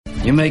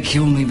You may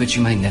kill me, but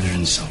you may never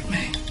insult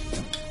me.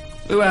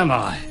 Who am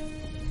I?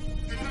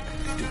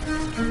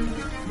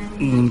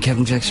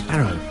 Captain Jack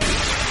Sparrow.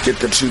 Get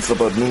the truth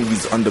about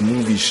movies on the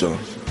movie show.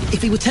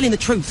 If he were telling the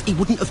truth, he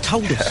wouldn't have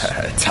told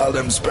us. Tell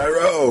them,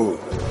 Sparrow.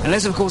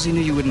 Unless, of course, he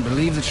knew you wouldn't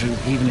believe the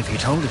truth, even if you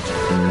told it to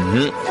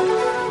him.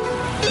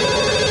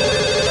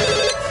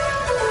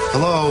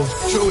 Hello?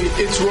 Joey,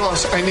 it's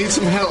Ross. I need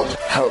some help.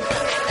 Help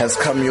has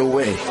come your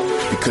way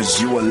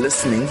because you are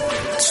listening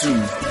to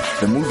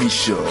the movie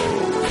show.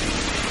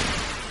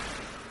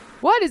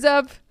 What is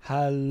up?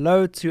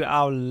 Hello to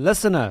our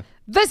listener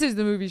This is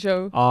the movie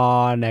show.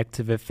 on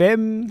Active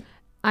FM,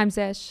 I'm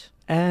Sash.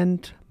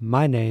 and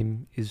my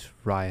name is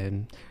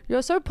Ryan.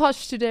 You're so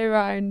posh today,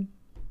 Ryan.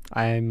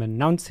 I am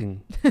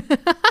announcing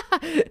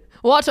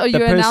What are you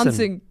person-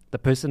 announcing the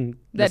person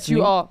that you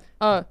listening, are?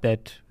 Oh,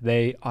 that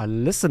they are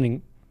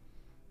listening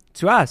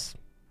to us.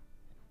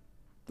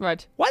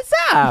 right. What's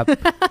up?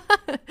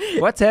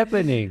 What's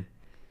happening?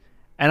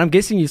 And I'm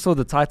guessing you saw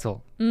the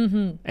title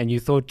and you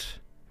thought,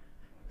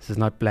 this is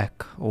not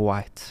black or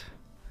white.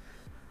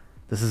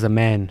 This is a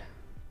man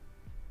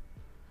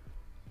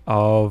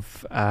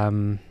of a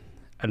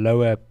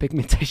lower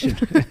pigmentation.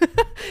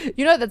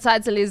 You know the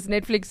title is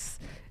Netflix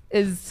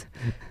is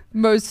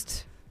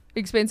most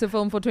expensive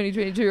film for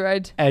 2022,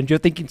 right? And you're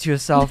thinking to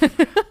yourself,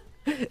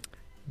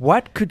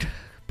 what could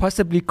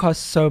possibly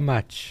cost so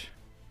much?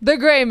 The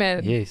Grey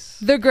Man. Yes.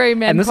 The Grey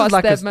Man And this cost is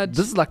like that much.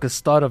 this is like a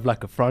start of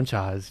like a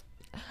franchise.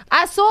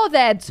 I saw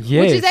that, which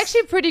Yes. is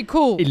actually pretty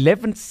cool.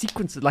 11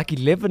 sequences, like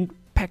 11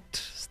 packed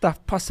stuff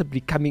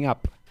possibly coming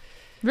up.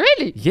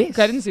 Really? Yes.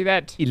 I didn't see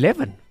that.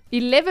 11.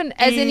 11,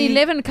 as in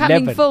 11 coming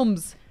 11.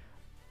 films.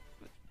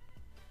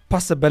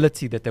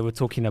 Possibility that they were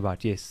talking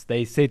about, yes.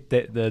 They said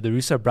that the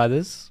Russo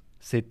brothers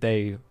said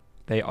there's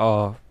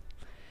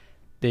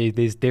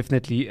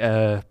definitely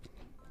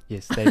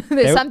yes,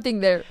 There's something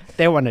there.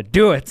 they want to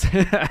do it.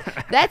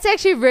 That's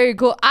actually very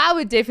cool. I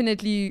would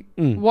definitely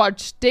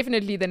watch the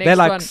next They're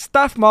like, one.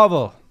 stuff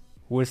Marvel.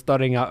 We're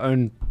starting our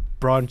own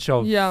branch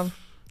of Yeah.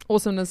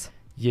 Awesomeness.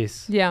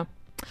 Yes. Yeah.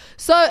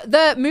 So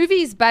the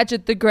movie's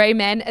budget, The Grey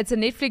Man, it's a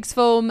Netflix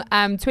film,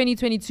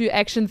 2022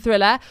 action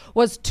thriller,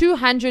 was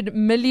 $200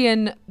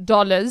 million,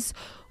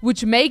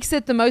 which makes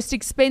it the most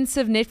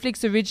expensive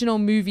Netflix original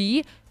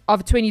movie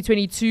of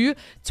 2022.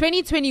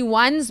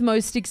 2021's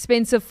most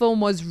expensive film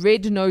was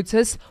Red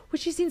Notice,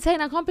 which is insane.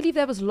 I can't believe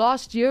that was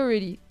last year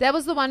already. That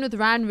was the one with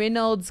Ryan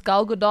Reynolds,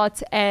 Gal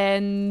Gadot,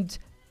 and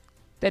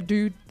that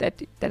dude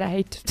that I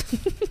hate.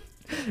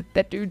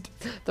 That dude,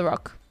 The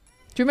Rock.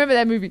 Do you remember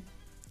that movie?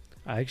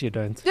 I actually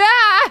don't.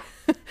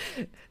 Yeah,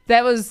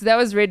 that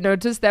was Red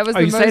Notice. That was Are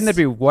the you most. saying that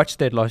we watched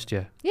that last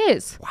year?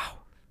 Yes,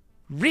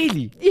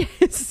 Really?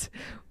 yes,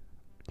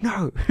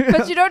 No.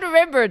 but you don't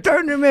remember it.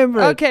 Don't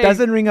remember. Okay, It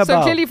doesn't ring a so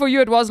bell. clearly for you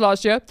it was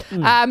last year.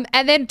 And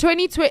then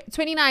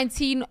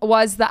 2019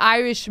 was The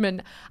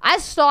Irishman. I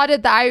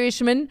started The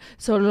Irishman.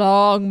 It's a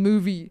long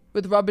movie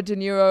with Robert De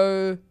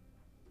Niro.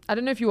 I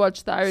don't know if you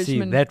watched The See,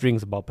 Irishman. that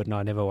rings a bell, but no,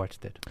 I never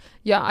watched it.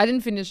 Yeah, I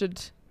didn't finish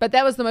it, but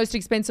that was the most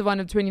expensive one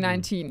of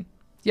 2019.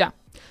 Yeah,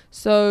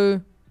 so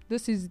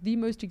this is the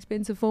most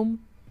expensive film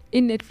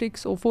in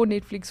Netflix or for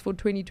Netflix for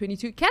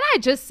 2022. Can I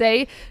just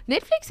say,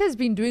 Netflix has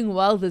been doing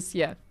well this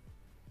year.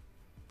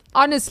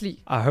 Honestly.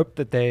 I hope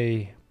that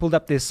they pulled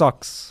up their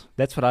socks.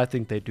 That's what I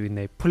think they're doing.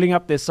 They're pulling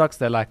up their socks.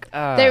 They're like,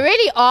 They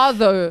really are,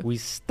 though. we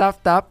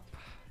stuffed up.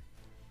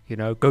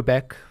 Go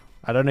back.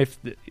 I don't know if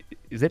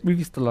is that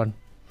movie still on?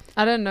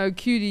 I don't know.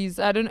 Cuties.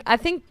 I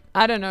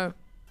don't know.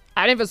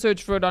 I never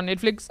searched for it on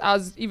Netflix.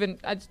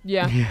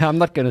 Yeah. I'm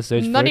not gonna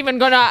search. Not for even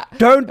gonna. it.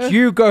 Don't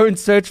you go and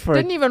search for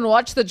Didn't it. even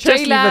watch the Just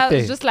leave it trailer. there.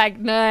 It's just like,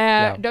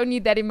 nah, don't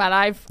need that in my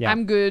life. Yeah.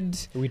 I'm good.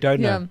 We don't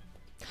know.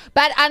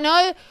 But I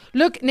know,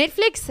 look,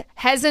 Netflix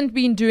hasn't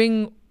been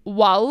doing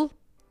well.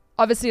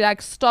 Obviously,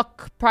 like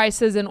stock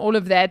prices and all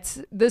of that.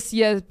 This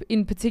year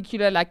in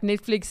particular, like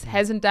Netflix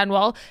hasn't done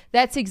well.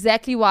 That's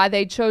exactly why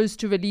they chose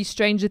to release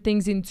Stranger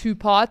Things in 2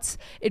 parts.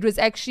 It was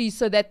actually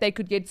so that they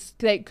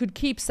could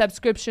keep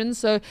subscriptions.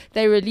 So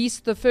they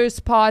released the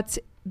first part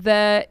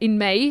in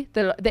May,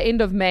 the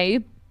end of May,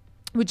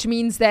 which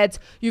means that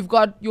you've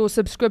got your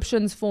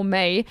subscriptions for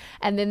May,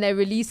 and then they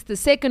released the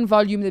second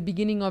volume the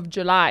beginning of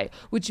July,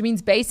 which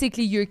means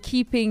basically you're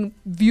keeping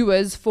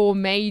viewers for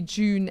May,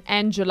 June,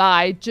 and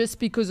July just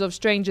because of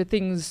Stranger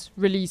Things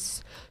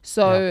release.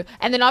 So,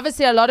 and then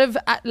obviously a lot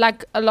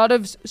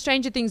of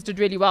Stranger Things did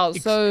really well.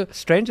 So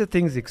Stranger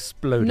Things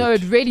exploded. no,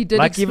 it really did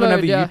like explode. even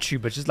over Yeah.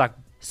 YouTube, it's just like.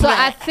 So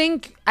I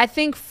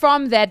think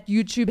from that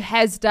YouTube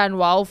has done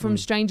well from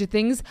Stranger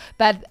Things,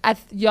 but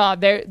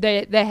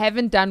they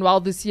haven't done well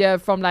this year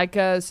from like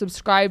a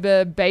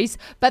subscriber base.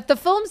 But the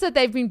films that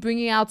they've been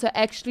bringing out are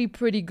actually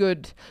pretty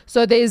good.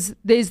 So there's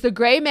The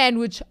Grey Man,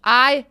 which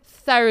I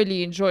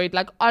thoroughly enjoyed.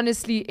 Like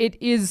honestly, it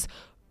is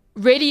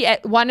really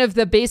one of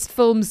the best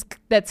films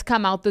that's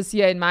come out this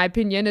year, in my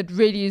opinion. It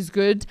really is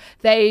good.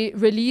 They've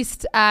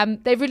released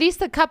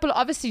a couple,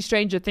 obviously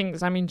Stranger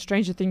Things. I mean,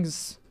 Stranger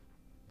Things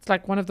It's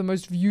like one of the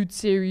most viewed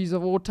series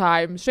of all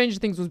time. Stranger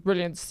Things was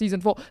brilliant, season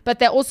 4. But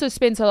they also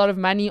spent a lot of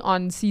money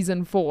on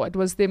season 4. It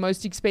was their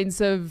most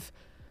expensive.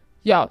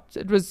 Yeah,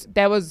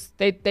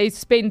 they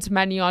spent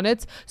money on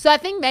it. So I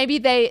think maybe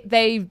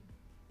they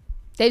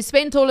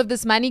spent all of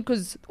this money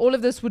because all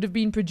of this would have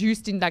been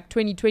produced in like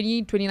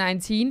 2020,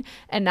 2019.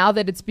 And now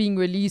that it's being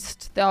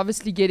released, they're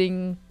obviously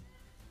getting,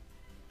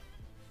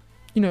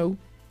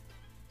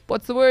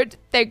 what's the word?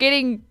 They're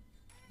getting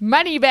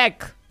money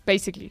back,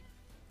 basically.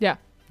 Yeah.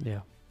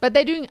 Yeah. But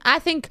they're doing, I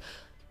think,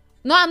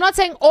 no, I'm not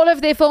saying all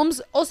of their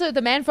films. Also,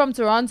 The Man from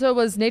Toronto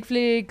was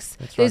Netflix.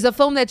 There's a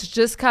film that's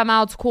just come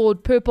out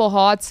called Purple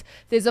Hearts.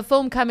 There's a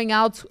film coming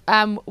out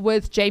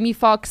with Jamie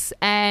Foxx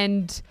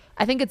and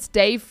I think it's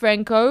Dave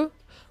Franco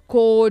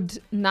called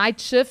Night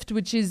Shift,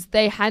 which is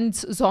they hunt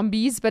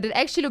zombies, but it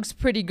actually looks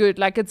pretty good.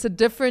 Like it's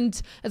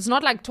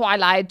not like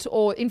Twilight,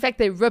 or in fact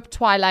they ripped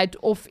Twilight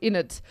off in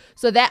it.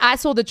 So that I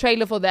saw the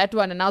trailer for that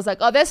one and I was like,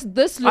 oh, this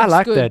looks good. I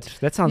like that.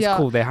 That sounds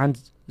cool. They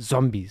hunt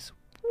zombies.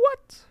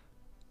 What?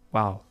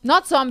 Wow.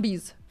 Not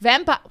zombies.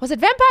 Was it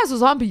vampires or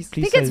zombies?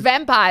 Please I think it's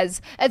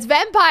vampires. It's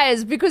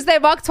vampires because they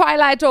mock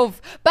Twilight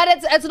off. But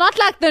it's not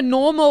like the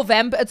normal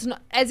It's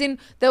not, as in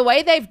the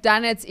way they've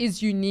done it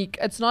is unique.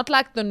 It's not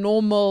like the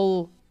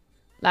normal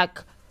like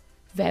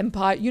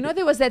vampire.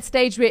 There was that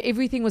stage where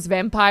everything was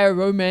vampire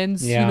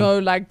romance. Yeah.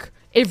 Like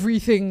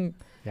everything.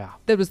 Yeah.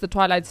 That was the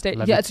Twilight stage.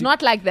 It's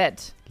not like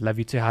that. Love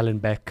you to hell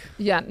and back.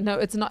 Yeah, no,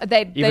 it's not.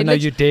 Even though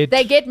you did.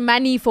 They get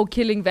money for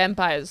killing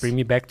vampires. Bring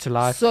me back to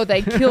life. So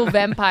they kill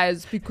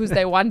vampires because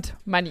they want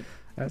money.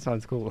 That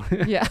sounds cool.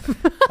 Yeah.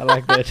 I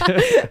like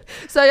that.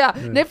 So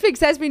Netflix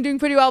has been doing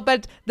pretty well,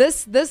 but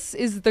this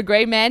is The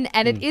Grey Man,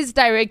 and it is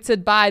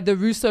directed by the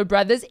Russo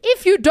brothers.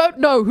 If you don't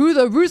know who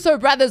the Russo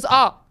brothers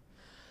are,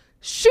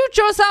 shoot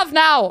yourself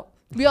now.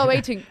 We are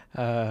waiting.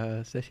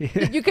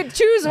 You can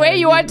choose where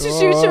you want to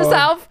shoot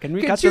yourself. Can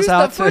we you cut choose this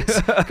out? the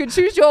foot. You can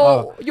choose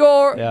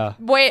your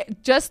where.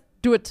 Just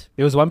do it.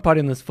 There was one part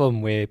in this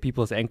film where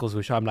people's ankles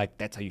were shot. I'm like,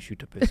 that's how you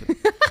shoot a person.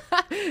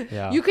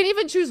 Yeah. You can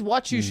even choose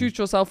what you shoot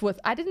yourself with.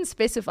 I didn't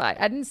specify.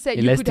 I didn't say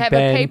Elastic you could have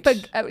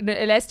band. an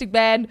elastic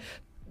band,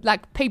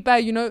 like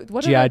paper.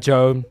 What G.I.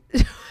 Joe,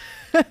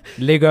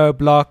 Lego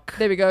block.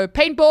 There we go.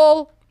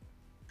 Paintball.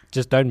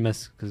 Just don't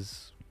miss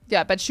because.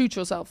 Yeah, but shoot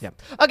yourself. Yeah.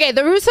 Okay,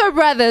 the Russo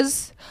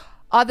brothers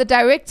are the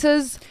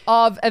directors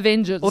of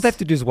Avengers. All they have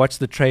to do is watch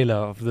the trailer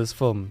of this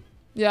film.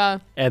 Yeah.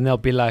 And they'll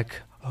be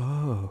like,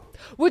 oh.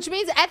 Which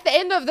means at the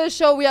end of this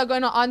show, we are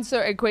going to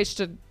answer a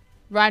question.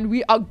 Ryan,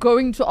 we are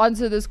going to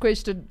answer this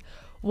question.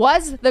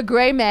 Was The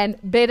Grey Man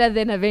better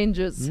than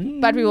Avengers?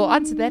 But we will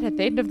answer that at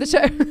the end of the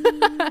show.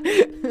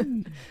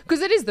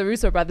 Because it is the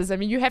Russo brothers. I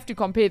mean, you have to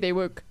compare their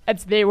work.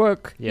 It's their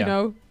work,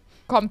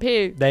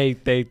 compare.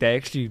 They're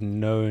actually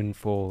known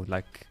for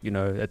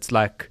it's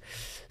like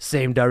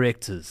same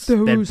directors the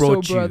that Russo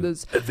brought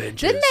brothers. you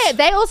Avengers. Didn't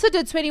they also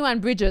did 21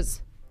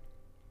 Bridges,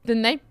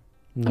 didn't they?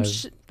 No,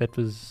 that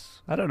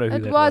was I don't know who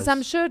it that was.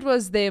 I'm sure it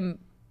was them.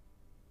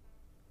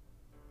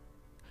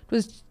 It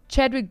was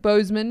Chadwick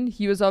Boseman.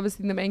 He was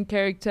obviously the main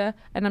character,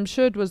 and I'm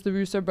sure it was the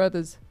Russo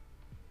brothers.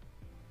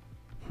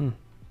 I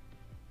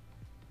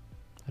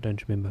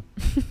don't remember.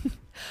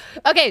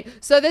 Okay,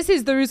 so this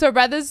is the Russo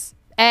brothers.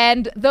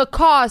 And the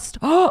cast,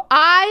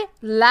 I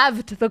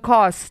loved the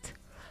cast.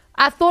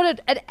 I thought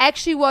it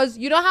actually was,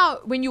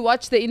 how when you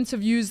watch the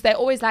interviews, they're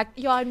always like,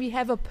 and we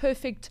have a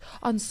perfect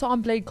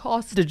ensemble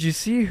cast. Did you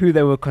see who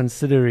they were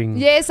considering?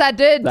 Yes, I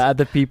did. The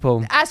other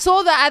people. I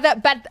saw the other,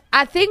 but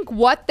I think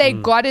what they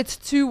got it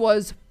to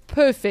was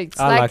perfect.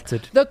 I liked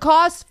it. The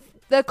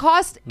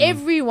cast,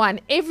 everyone,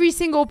 every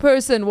single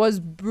person was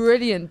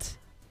brilliant.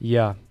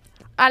 Yeah.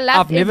 I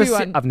love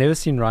everyone. I've never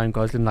seen Ryan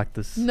Gosling like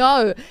this.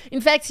 No. In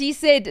fact, he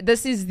said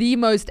this is the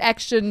most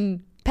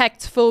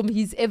action-packed film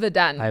he's ever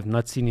done. I have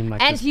not seen him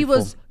like and this he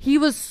before. he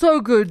was so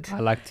good.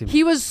 I liked him.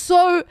 He was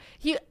so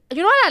you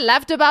know what I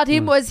loved about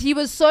him was he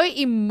was so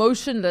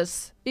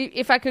emotionless.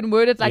 If I can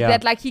word it like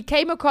that, like he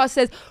came across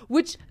as,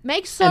 which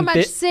makes so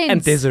much sense.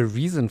 And there's a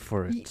reason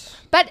for it.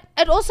 But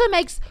it also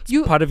makes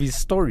you part of his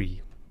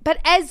story. But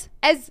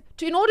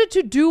in order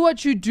to do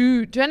what you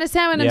do you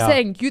understand what I'm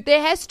saying?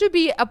 There has to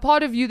be a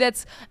part of you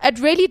it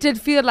really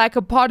did feel like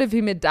a part of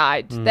him had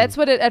died. That's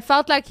what it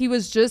felt like. He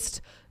was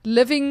just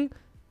living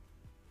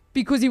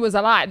because he was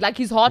alive. Like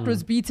his heart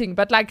was beating,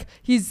 but like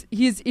his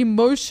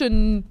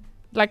emotion,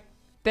 like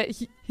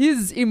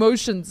his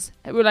emotions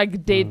were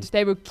like dead.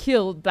 They were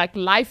killed. Like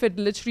life had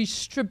literally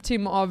stripped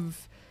him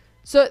of.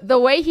 So the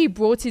way he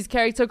brought his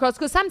character across,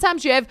 because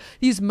sometimes you have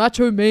these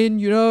macho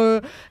men,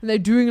 and they're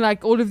doing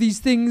like all of these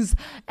things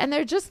and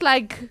they're just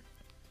like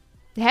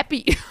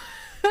happy.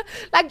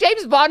 Like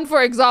James Bond,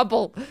 for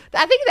example.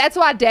 I think that's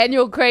why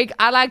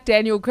I like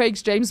Daniel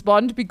Craig's James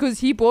Bond,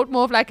 because he brought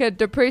more of like a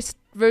depressed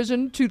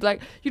version to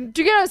like, do you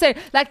get what I'm saying?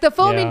 Like the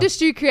film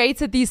industry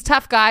created these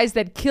tough guys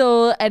that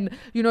kill and,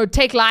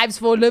 take lives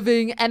for a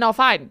living and are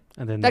fine.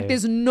 And then like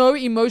there's no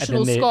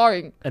emotional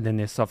scarring. And then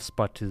their soft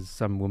spot is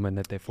some woman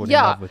that they fall in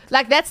love with.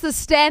 Like that's the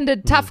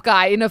standard tough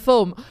guy in a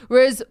film.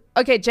 Whereas,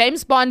 okay,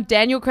 James Bond,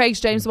 Daniel Craig's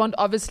James Bond,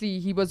 obviously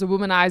he was a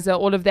womanizer,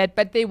 all of that,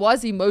 but there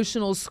was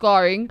emotional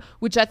scarring,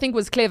 which I think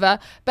was clever.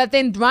 But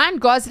then Ryan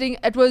Gosling,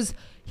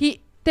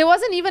 there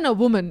wasn't even a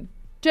woman.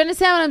 Do you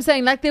understand what I'm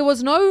saying? Like there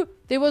was no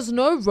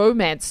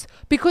romance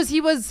because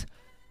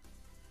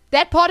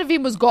that part of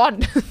him was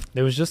gone.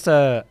 There was just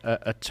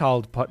a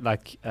child part,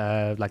 like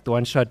the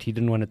one shot he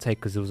didn't want to take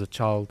because it was a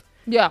child.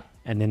 Yeah.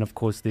 And then of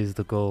course there's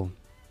the girl.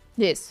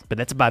 Yes. But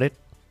that's about it.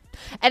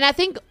 And I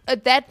think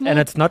that. And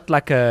it's not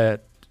like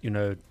a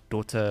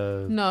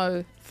daughter.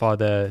 No.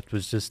 Father. It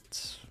was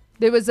just.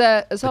 There was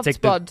a soft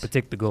spot.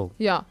 Protect the girl.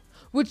 Yeah.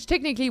 Which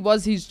technically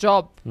was his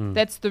job.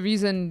 That's the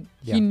reason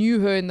he knew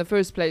her in the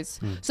first place.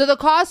 So the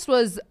cast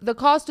was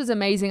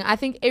amazing. I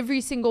think every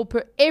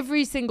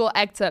single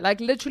actor, like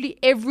literally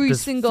every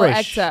single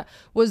actor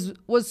was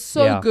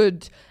so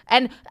good.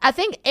 And I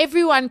think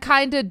everyone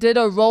kind of did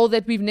a role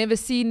that we've never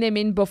seen them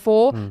in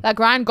before. Like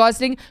Ryan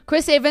Gosling,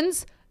 Chris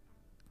Evans,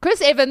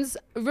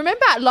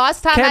 remember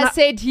last time I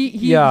said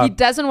he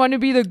doesn't want to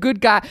be the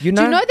good guy. Do you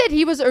know that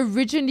he was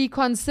originally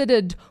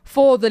considered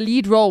for the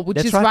lead role,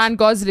 which is Ryan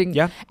Gosling?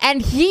 Yeah. And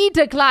he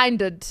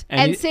declined it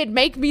and said,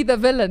 make me the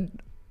villain.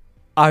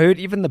 I heard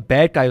even the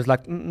bad guy was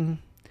like, mm-mm.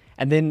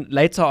 And then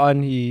later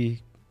on he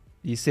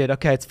said,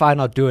 okay, it's fine,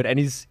 I'll do it. And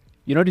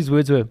what his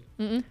words were?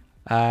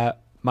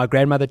 My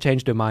grandmother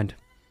changed her mind.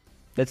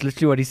 That's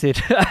literally what he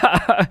said.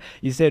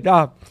 He said,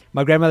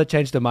 my grandmother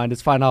changed her mind.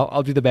 It's fine,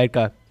 I'll do the bad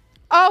guy.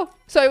 Oh,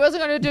 so he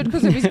wasn't going to do it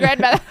because of his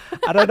grandmother.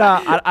 I don't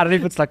know. I don't know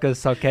if it's like a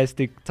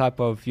sarcastic type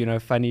of,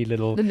 funny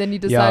little. And then he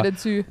decided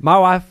to. My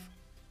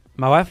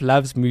wife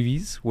loves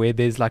movies where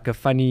there's like a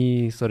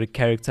funny sort of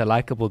character,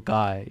 likable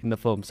guy in the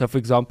film. So, for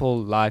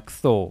example, like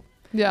Thor.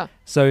 Yeah.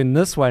 So in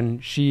this one,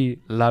 she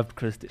loved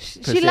Chris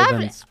she loved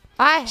Evans.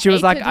 It. She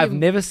was like, him. I've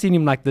never seen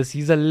him like this.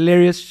 He's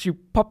hilarious. She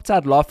popped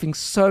out laughing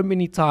so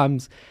many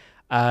times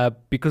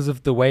because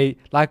of the way.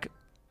 Like,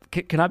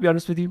 can I be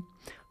honest with you?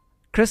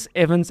 Chris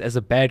Evans as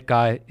a bad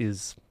guy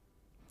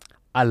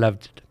I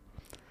loved it.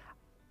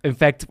 In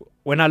fact,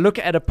 when I look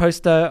at a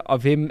poster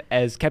of him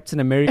as Captain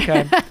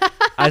America,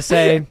 I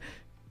say,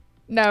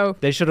 no,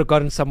 they should have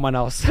gotten someone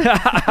else. No,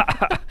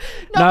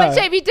 but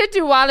Jamie did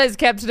do well as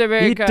Captain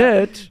America. He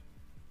did,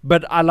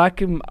 but I like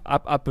him.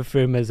 I prefer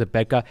him as a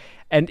bad guy.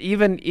 And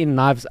even in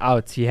Knives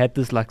Out, he had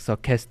this like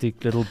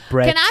sarcastic little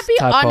brat. Can I be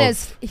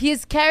honest?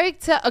 His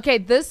character, okay,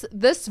 this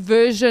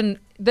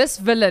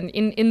villain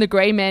in The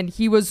Grey Man,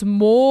 he was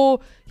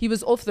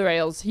off the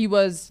rails. He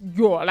was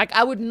like,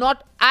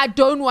 I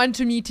don't want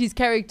to meet his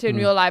character in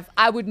real life.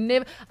 I would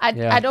never,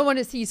 I don't want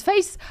to see his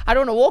face. I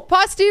don't want to walk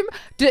past him.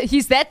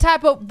 He's that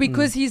type of,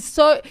 because he's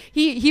so,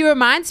 he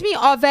reminds me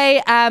of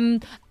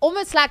a,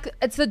 almost like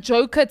it's a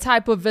Joker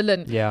type of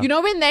villain. Yeah. You know,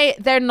 when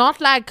they're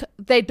not like,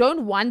 they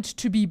don't want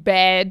to be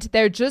bad.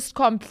 They're just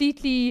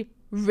completely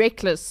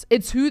reckless.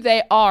 It's who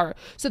they are.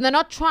 So they're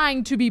not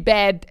trying to be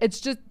bad.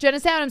 It's just, do you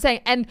understand what I'm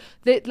saying? And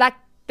like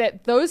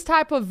that, those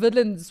type of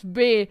villains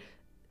where,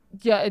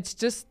 it's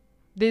just,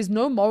 there's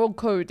no moral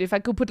code. If I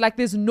could put like,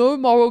 there's no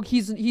moral.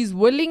 He's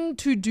willing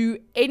to do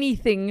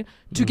anything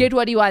to get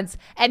what he wants,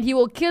 and he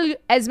will kill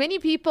as many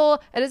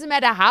people. It doesn't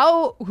matter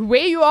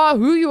where you are,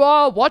 who you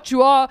are, what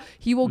you are.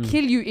 He will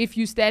kill you if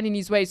you stand in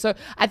his way. So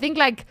I think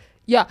like.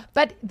 Yeah,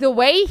 but the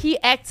way he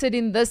acted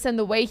in this and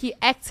the way he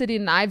acted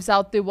in Knives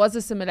Out, there was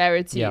a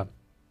similarity. Yeah.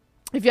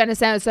 If you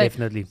understand. So,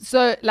 definitely.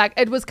 So, like,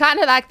 it was kind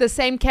of like the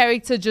same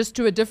character, just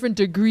to a different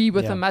degree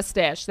with a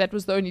mustache. That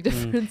was the only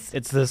difference.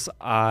 It's this,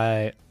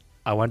 I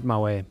want my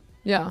way.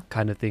 Yeah.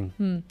 Kind of thing.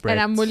 And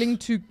I'm willing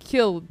to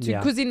kill.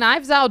 Because in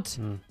Knives Out,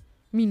 I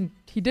mean,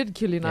 he did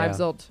kill in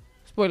Knives Out.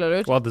 Spoiler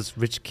alert. Well, this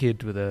rich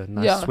kid with a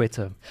nice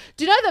sweater.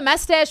 Do you know the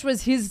mustache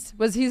was his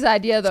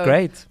idea though? It's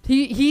great.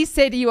 He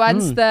said he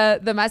wants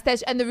the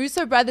mustache, and the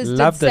Russo brothers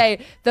did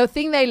say the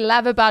thing they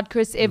love about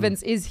Chris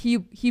Evans is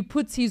he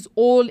puts his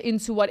all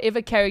into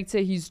whatever character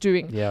he's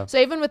doing. Yeah. So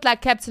even with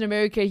like Captain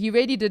America, he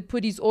really did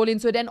put his all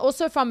into it, and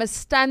also from a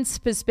stunts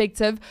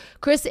perspective,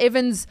 Chris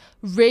Evans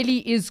really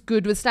is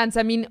good with stunts.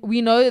 I mean,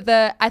 we know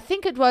I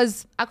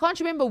can't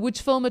remember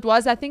which film it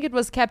was. I think it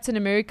was Captain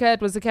America.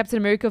 It was a Captain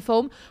America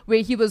film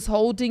where he was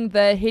holding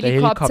the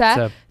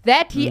helicopter.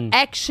 That he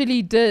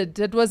actually did.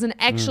 It was an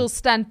actual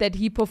stunt that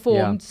he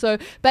performed. So,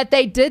 but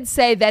they did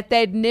say that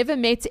they'd never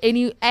met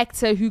any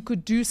actor who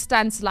could do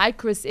stunts like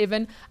Chris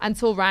Evans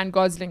until Ryan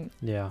Gosling.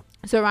 Yeah.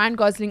 So Ryan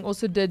Gosling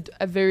also did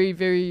a very,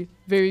 very,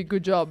 very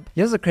good job.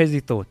 Here's a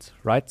crazy thought,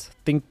 right?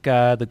 Think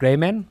The Grey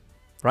Man,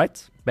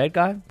 right? Bad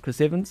guy,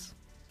 Chris Evans.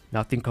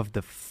 Now think of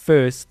the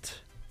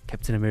first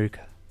Captain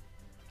America.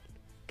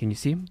 Can you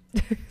see him?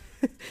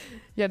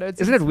 Yeah, no,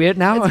 isn't it weird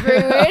now? It's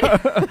very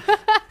weird.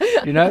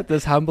 You know,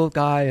 this humble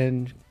guy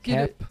and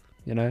cap,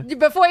 you know.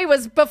 Before he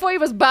was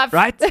buff.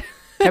 Right?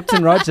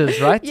 Captain Rogers,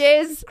 right?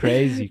 Yes.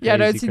 Crazy. Yeah,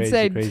 no, it's crazy,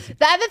 insane. crazy.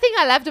 The other thing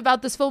I loved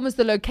about this film is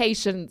the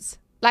locations.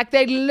 Like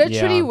they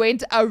literally Yeah.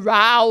 went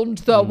around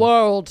the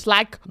world,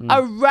 like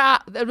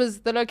around.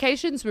 The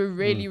locations were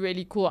really,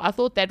 really cool. I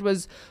thought that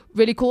was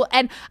really cool,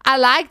 and I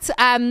liked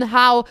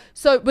how.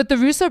 So with the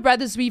Russo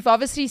brothers, we've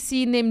obviously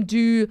seen them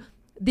do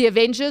the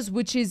Avengers,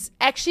 which is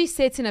actually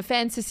set in a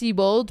fantasy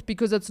world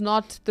because it's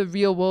not the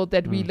real world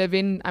that we live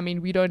in. I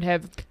mean, we don't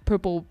have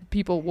purple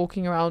people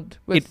walking around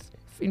with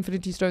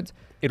Infinity Stones.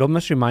 It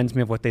almost reminds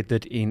me of what they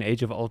did in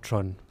Age of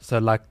Ultron. So,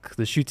 like,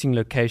 the shooting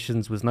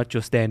locations was not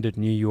your standard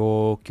New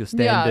York, your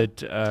standard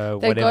They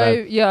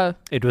whatever. go,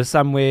 It was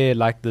somewhere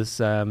like this,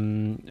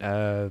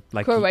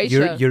 like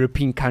Croatia.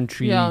 European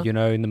country, Yeah. you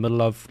know, in the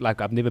middle of,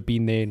 like, I've never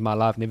been there in my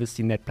life, never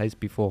seen that place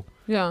before.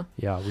 yeah.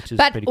 Yeah, which is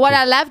But pretty what cool.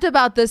 I loved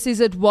about this is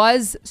it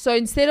was, so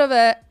instead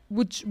of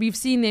which we've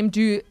seen them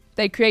do,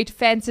 they create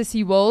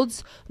fantasy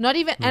worlds. Not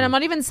even, and I'm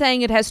not even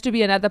saying it has to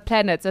be another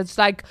planet. It's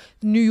like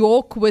New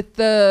York with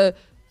the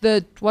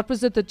what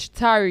was it, the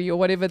Chitauri or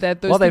whatever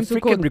that those Well, they things were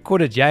freaking called.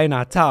 recorded yeah in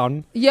our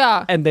town,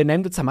 Yeah, and they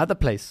named it some other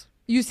place.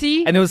 you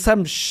see, And there was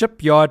some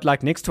shipyard,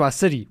 like, next to our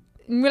city.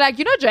 and we're like,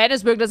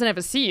 Johannesburg doesn't have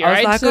a sea, I was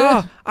right? like, So-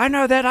 oh, I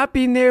know that. I've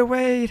been there.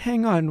 Wait,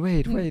 hang on.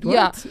 Wait, what?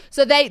 Yeah.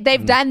 So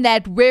they've done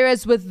that.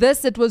 Whereas with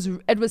this, it was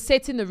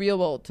set in the real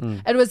world.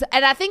 It was,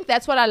 and I think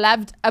that's what I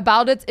loved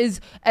about it is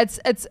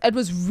it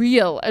was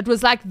real. It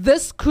was like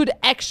this could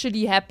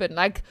actually happen.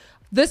 Like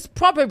this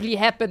probably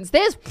happens.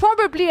 There's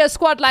probably a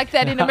squad like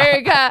that in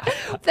America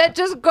that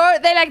just go.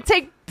 They like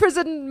take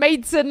prison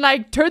mates and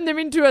like turn them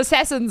into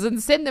assassins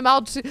and send them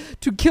out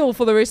to kill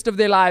for the rest of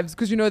their lives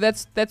because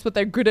that's what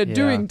they're good at Yeah.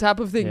 doing, type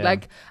of thing. Yeah.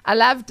 Like I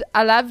loved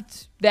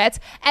that.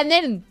 And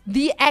then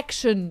the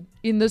action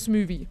in this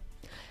movie.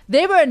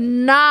 There were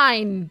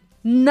nine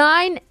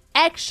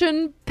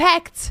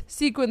action-packed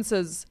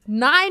sequences,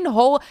 9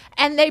 whole,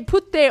 and they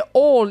put their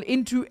all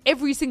into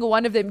every single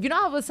one of them. You know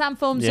how with some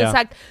films Yeah.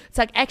 it's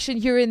like action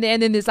here and there,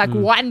 and then there's like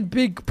one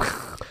big.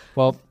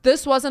 Well,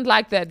 This wasn't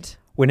like that.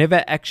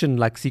 whenever action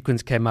like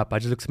sequence came up, I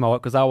just looked at my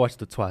watch because I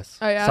watched it twice.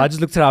 Oh, yeah? So I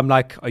just looked at it. I'm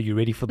like, "Are you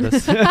ready for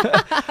this?"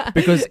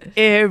 Because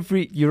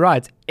you're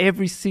right.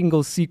 Every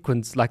single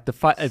sequence, like the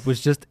fight, it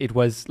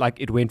was like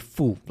it went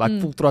full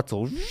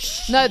throttle.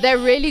 No, they're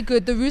really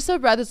good. The Russo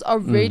brothers are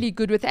really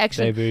good with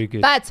action. They're very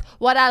good. But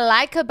what I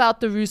like about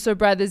the Russo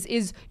brothers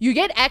is you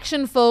get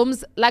action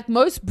films, like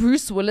most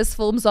Bruce Willis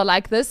films are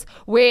like this,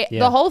 where Yeah.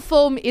 the whole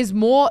film is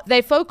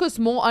they focus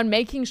more on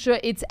making sure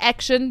it's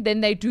action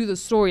than they do the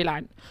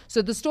storyline.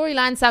 So the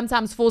storyline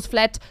sometimes falls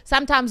flat.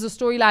 Sometimes the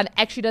storyline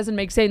actually doesn't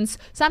make sense.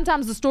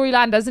 Sometimes the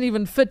storyline doesn't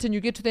even fit and you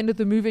get to the end of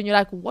the movie and you're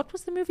like, what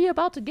was the movie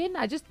about again?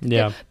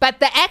 Yeah. But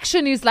the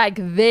action is like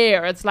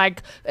there. It's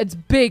like, it's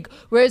big.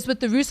 Whereas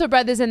with the Russo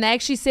brothers, and they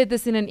actually said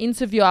this in an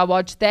interview I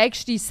watched, they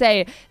actually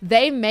say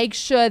they make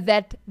sure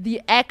that the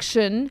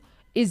action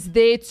is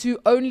there to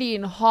only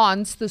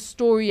enhance the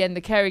story and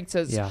the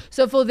characters. Yeah.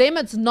 So for them,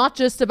 it's not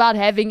just about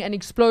having an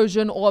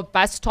explosion or a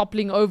bus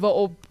toppling over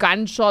or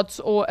gunshots,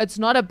 or it's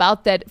not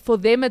about that. For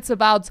them, it's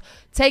about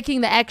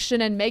taking the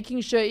action and making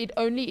sure it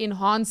only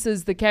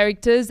enhances the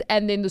characters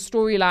and then the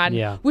storyline,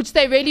 Yeah. which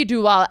they really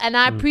do well. And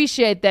I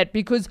appreciate that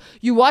because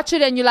you watch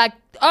it and you're like,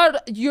 oh,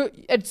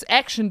 it's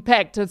action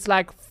packed. It's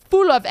like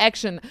full of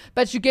action,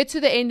 but you get to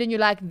the end and you're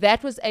like,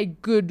 that was a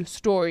good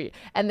story.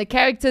 And the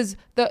characters,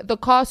 the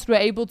cast were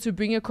able to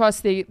bring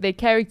across their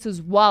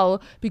characters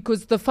well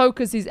because the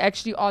focus is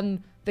actually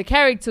on the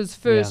characters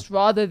first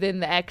rather than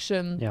the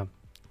action, Yeah.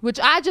 which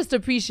I just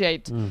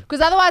appreciate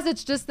because otherwise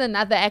it's just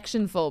another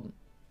action film.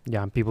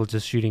 Yeah, and people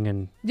just shooting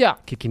and Yeah.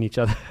 kicking each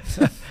other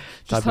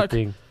type like, of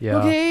thing. Yeah.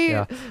 Okay.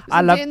 Yeah. it's I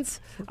intense.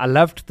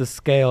 loved the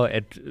scale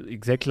at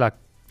exactly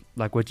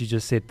like what you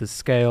just said, the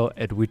scale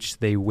at which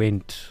they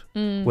went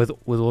with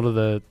all of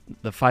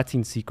the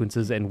fighting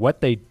sequences and what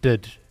they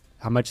did,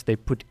 how much they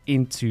put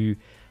into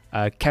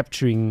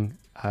capturing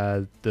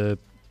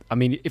I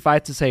mean, if I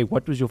had to say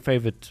what was your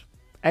favorite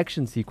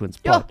action sequence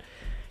part,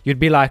 you'd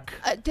be like,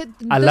 I This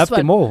loved one.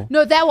 them all.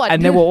 No, that one.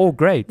 And they were all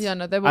great. Yeah,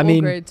 no, they were I all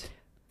mean, great.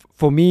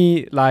 For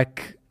me,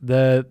 like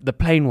the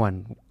plane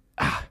one,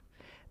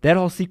 that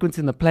whole sequence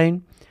in the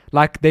plane,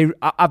 like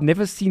I've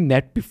never seen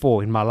that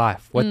before in my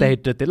life. What they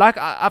did, like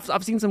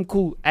I've seen some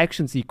cool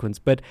action sequence,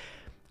 but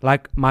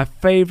like my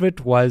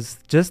favorite was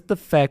just the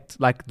fact,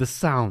 like the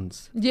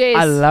sounds. Yes.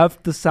 I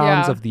loved the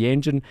sounds Yeah. of the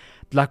engine,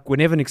 like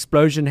whenever an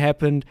explosion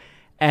happened,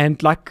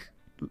 and like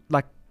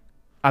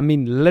I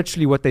mean,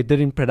 literally what they did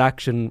in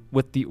production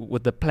with the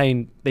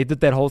plane, they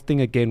did that whole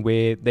thing again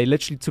where they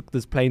literally took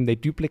this plane, they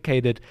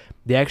duplicated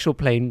the actual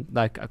plane,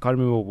 like I can't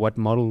remember what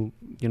model,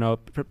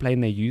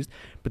 plane they used,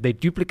 but they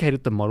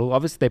duplicated the model.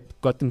 Obviously, they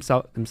got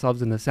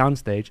themselves in a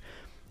soundstage,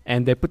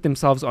 and they put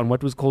themselves on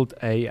what was called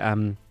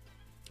a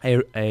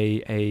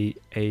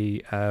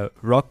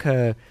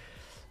rocker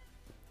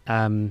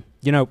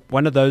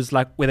one of those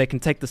like where they can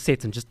take the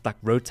set and just like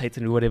rotate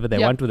and do whatever they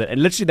Yep. want with it.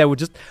 And literally they were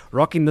just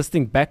rocking this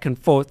thing back and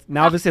forth.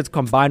 Now obviously it's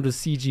combined with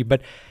CG,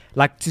 but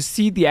like to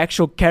see the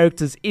actual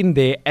characters in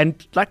there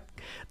and like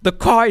the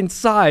car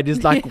inside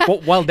is like,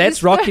 while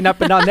that's rocking up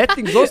and down, that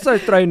thing's also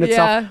throwing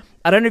itself. Yeah.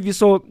 I don't know if you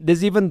saw,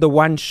 there's even the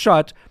one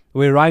shot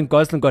where Ryan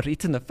Gosling got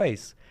hit in the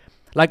face.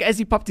 Like as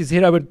he popped his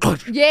head, I went,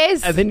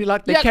 Yes. and then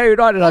they Yeah. carried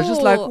on, and I was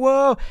just like, Oh.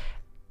 whoa.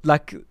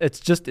 Like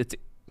it's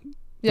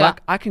Yeah.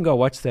 like I can go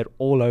watch that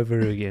all over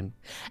again.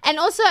 And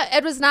also,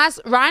 it was nice.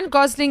 Ryan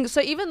Gosling,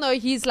 so even though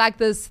he's like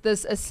this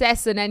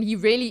assassin and he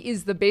really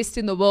is the best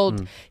in the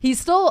world, he's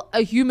still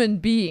a human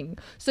being.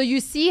 So you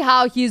see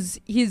how his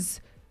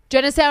do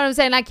you understand what I'm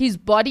saying? Like his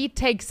body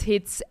takes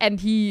hits and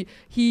he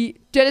do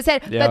you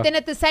understand? Yeah. But then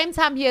at the same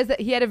time, he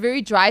had a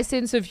very dry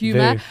sense of humor.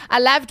 Very. I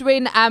loved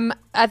when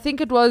I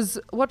think it was,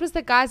 what was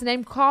the guy's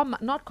name?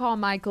 Not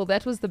Carmichael.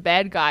 That was the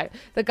bad guy.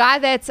 The guy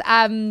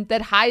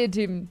that hired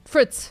him,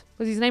 Fritz.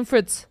 Was his name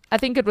Fritz? I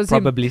think it was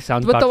Probably him.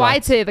 sounds with about the white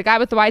right. hair, the guy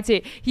with the white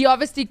hair. He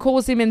obviously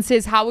calls him and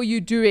says, "How are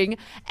you doing?"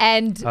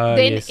 And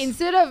then Yes.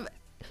 instead of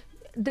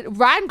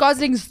Ryan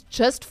Gosling's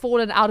just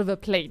fallen out of a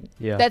plane.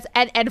 Yeah. That's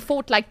and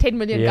fought like 10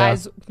 million Yeah.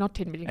 guys, not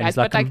 10 million And guys,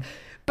 he's like,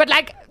 but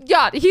like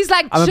yeah, he's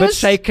like I'm just a bit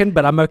shaken,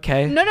 but I'm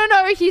okay. No.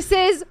 He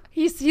says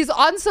his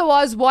answer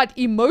was what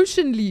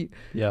emotionally.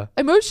 Yeah.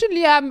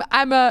 Emotionally, I'm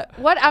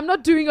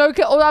not doing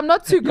okay, or I'm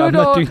not too good, I'm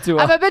not or doing too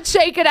well. I'm a bit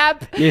shaken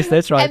up. Yes,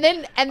 that's right. And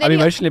then I'm he-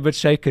 emotionally a bit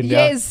shaken.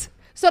 Yes.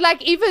 So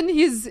like even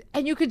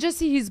and you could just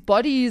see his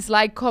body is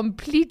like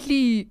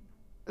completely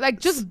like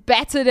just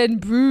battered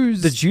and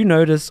bruised. Did you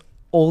notice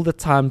all the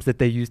times that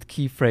they used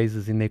key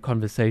phrases in their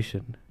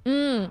conversation?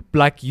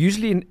 Like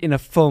usually in a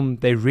film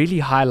they really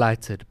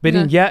highlight it, but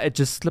in Yeah. here it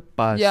just slipped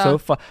by Yeah. so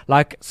far.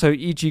 Like so,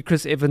 e.g.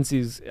 Chris Evans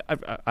is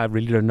I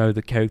really don't know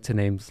the character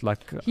names. Like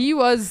He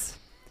was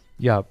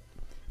yeah,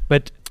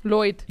 but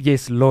Lloyd.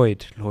 yes,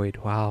 Lloyd.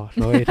 Wow,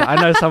 Lloyd.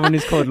 I know someone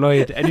who's called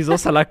Lloyd, and he's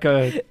also like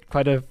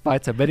quite a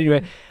fighter. But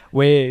anyway,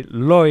 where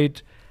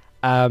Lloyd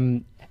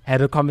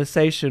had a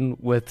conversation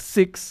with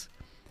Six,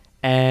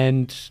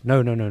 and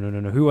no.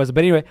 Who was it?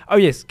 But anyway, oh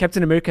yes,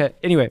 Captain America.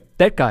 Anyway,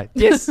 that guy.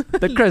 Yes,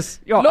 the Chris.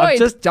 Yo, I Lloyd.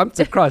 just jumped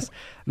across.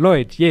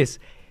 Lloyd. Yes.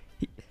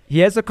 He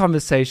has a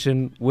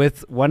conversation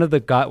with one of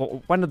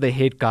the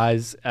head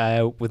guys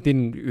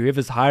within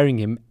whoever's hiring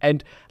him,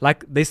 and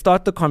like they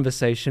start the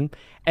conversation,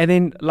 and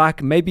then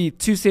like maybe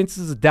 2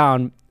 sentences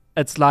down,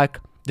 it's like,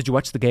 "Did you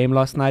watch the game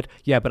last night?"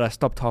 "Yeah, but I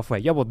stopped halfway."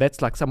 "Yeah, well, that's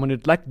like someone who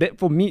like that."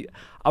 For me,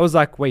 I was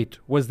like, "Wait,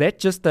 was that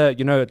just a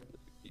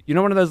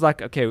one of those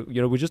like, okay,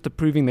 we're just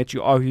approving that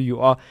you are who you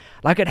are."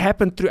 Like it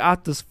happened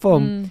throughout this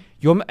film,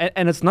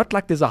 and it's not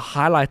like there's a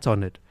highlight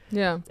on it.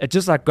 Yeah. It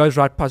just like goes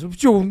right past.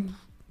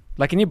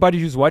 Like anybody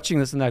who's watching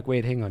this and like,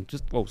 wait, hang on,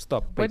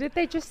 stop. What did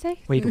they just say?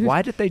 Wait,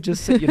 why did they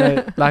just say,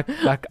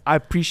 like I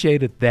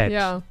appreciated that.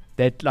 Yeah.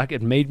 That like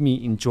it made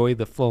me enjoy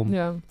the film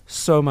Yeah.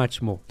 so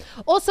much more.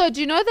 Also,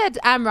 do you know that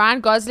Ryan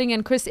Gosling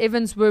and Chris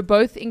Evans were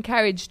both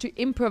encouraged to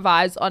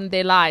improvise on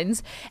their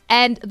lines?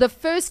 And the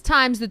first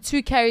times the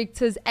two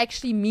characters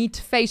actually meet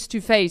face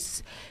to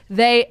face,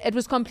 it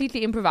was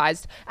completely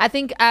improvised. I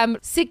think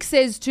Six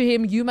says to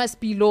him, "You must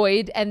be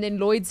Lloyd," and then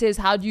Lloyd says,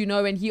 "How do you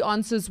know?" And he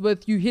answers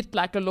with, "You hit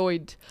like a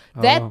Lloyd."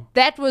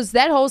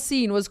 That whole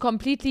scene was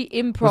completely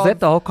improv. Was that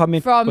the whole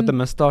comment with the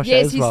moustache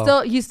Yes, as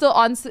well?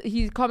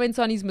 he comments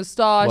on his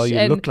moustache. Well, you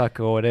and look like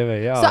or whatever,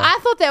 yeah. so I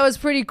thought that was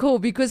pretty cool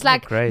because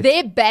like great.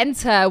 their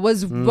banter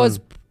was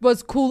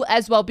cool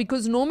as well,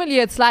 because normally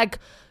it's like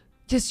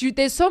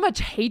there's so much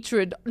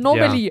hatred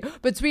normally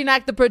between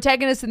like the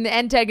protagonist and the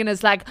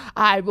antagonist, like,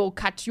 "I will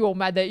cut your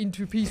mother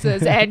into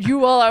pieces and you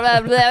will blah,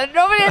 blah, blah."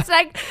 Normally it's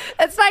like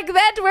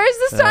that, whereas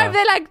this time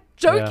they're like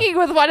joking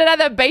with one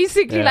another,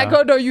 basically like,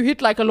 "Oh no, you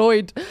hit like a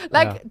Lloyd."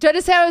 Like, do you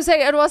understand what I'm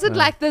saying? It wasn't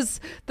like this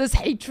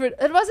hatred.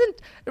 It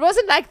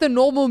wasn't like the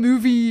normal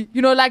movie,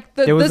 like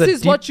this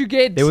is what you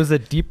get. There was a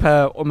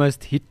deeper,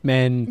 almost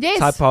Hitman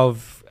type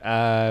of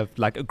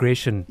like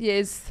aggression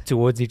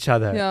towards each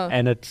other,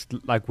 and it's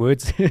like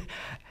words,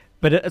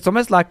 but it's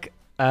almost like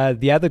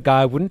the other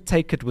guy wouldn't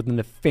take it with an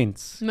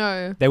offense.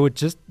 No, they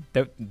would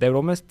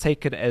almost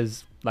take it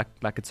as like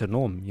it's a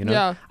norm,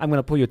 I'm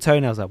gonna pull your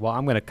toenails up, well,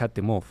 I'm gonna cut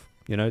them off,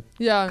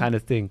 kind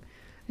of thing.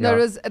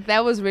 No,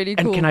 that was really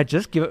cool. And can I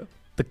just give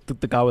it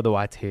the guy with the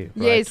white hair,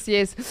 right?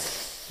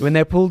 Yes When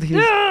they pulled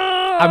his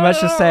I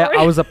must just say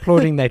I was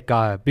applauding that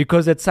guy,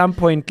 because at some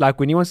point, like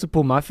when he wants to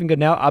pull my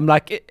fingernail, I'm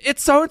like,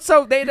 it's so and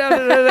so.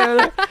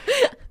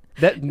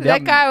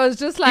 That guy was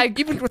just like,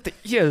 even with the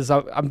ears,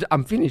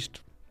 I'm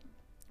finished.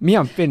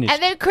 I'm finished.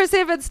 And then Chris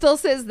Evans still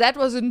says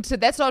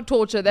that's not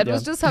torture. That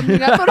was just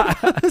something I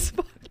thought on the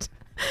spot.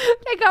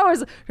 That guy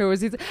was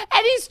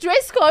And his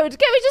dress code.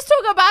 Can we just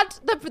talk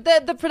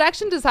about the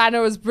production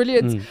designer was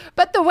brilliant.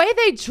 But the way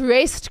they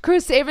dressed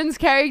Chris Evans'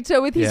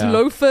 character with his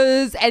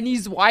loafers and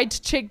his white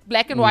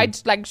black and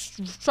white like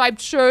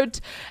striped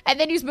shirt, and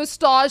then his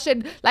mustache,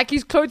 and like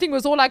his clothing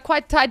was all like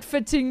quite tight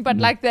fitting, but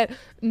like that.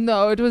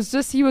 No, it was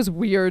just, he was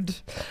weird.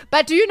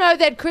 But do you know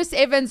that Chris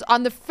Evans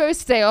on the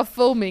first day of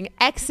filming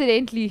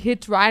accidentally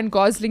hit Ryan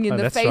Gosling in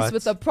the face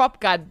with a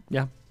prop gun?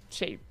 Yeah.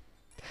 Shame.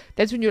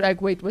 That's when you're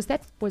like, wait, was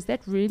that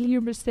really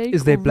a mistake?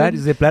 Is there blood?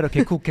 Is there blood?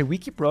 Okay, cool. Can we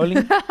keep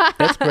rolling?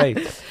 That's great.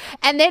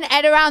 And then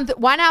at around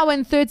 1 hour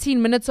and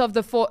 13 minutes of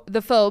the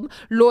film,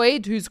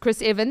 Lloyd, who's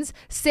Chris Evans,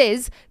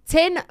 says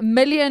 $10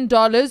 million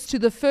to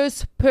the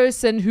first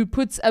person who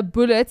puts a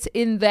bullet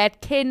in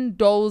that Ken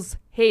doll's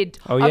head.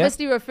 Oh, yeah?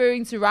 Obviously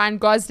referring to Ryan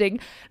Gosling.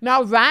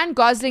 Now, Ryan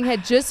Gosling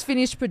had just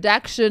finished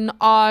production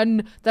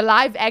on the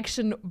live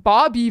action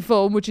Barbie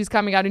film, which is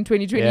coming out in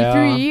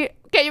 2023. Yeah.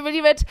 Can you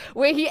believe it?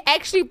 Where he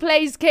actually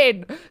plays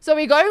Ken. So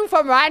we're going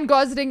from Ryan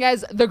Gosling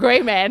as the Grey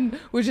Man,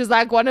 which is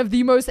like one of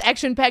the most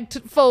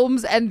action-packed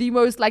films and the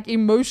most like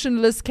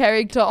emotionless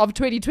character of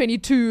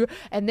 2022.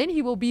 And then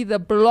he will be the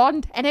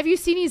blonde. And have you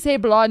seen his hair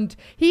blonde?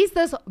 He's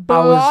this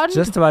blonde, I was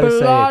just about to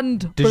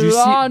say,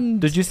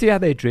 did you see how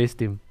they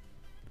dressed him?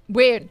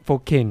 Where? For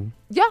Ken.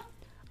 Yeah.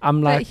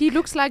 I'm like, he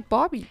looks like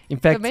Barbie. In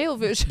fact, the male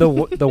version.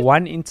 the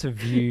one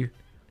interview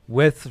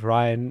with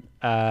Ryan,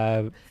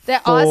 they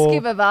ask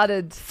him about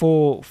it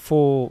for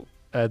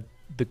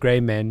the Grey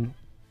Man.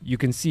 You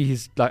can see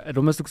he's like, it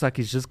almost looks like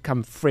he's just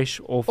come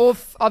fresh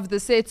off of the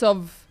set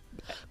of,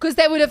 because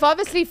they would have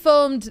obviously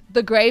filmed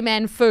the Grey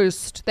Man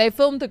first. They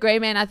filmed the Grey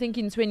Man, I think,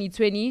 in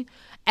 2020,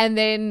 and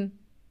then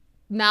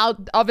now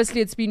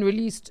obviously it's been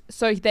released,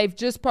 so they've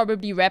just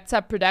probably wrapped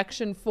up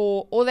production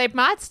for, or they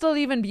might still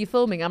even be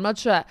filming, I'm not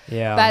sure.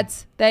 Yeah.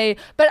 But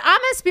I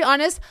must be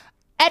honest,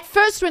 at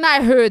first when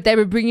I heard they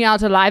were bringing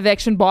out a live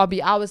action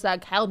Barbie, I was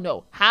like, hell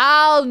no,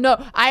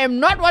 I am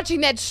not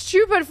watching that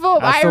stupid film.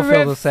 I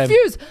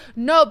refuse.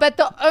 No, but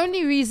the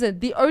only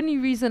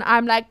reason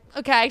I'm like,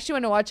 okay, I actually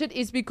want to watch it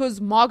is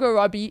because Margot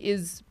Robbie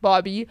is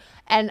Barbie,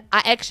 and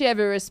I actually have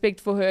a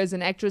respect for her as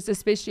an actress,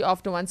 especially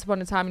after Once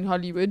Upon a Time in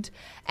Hollywood.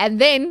 And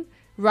then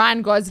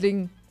Ryan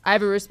Gosling, I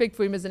have a respect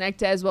for him as an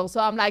actor as well. So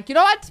I'm like, you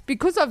know what?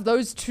 Because of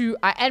those two,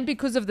 and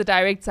because of the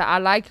director, I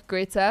like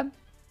Greta.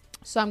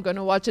 So I'm going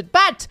to watch it.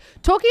 But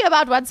talking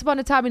about Once Upon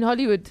a Time in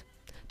Hollywood,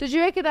 did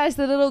you recognize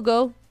the little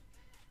girl?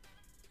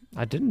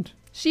 I didn't.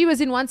 She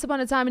was in Once Upon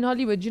a Time in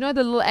Hollywood. You know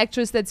the little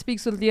actress that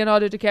speaks with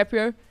Leonardo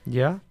DiCaprio?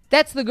 Yeah.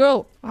 That's the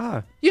girl.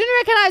 Ah. You didn't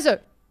recognize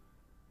her?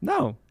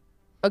 No.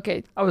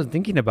 Okay. I wasn't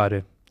thinking about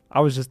it.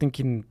 I was just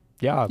thinking,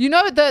 yeah. You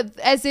know,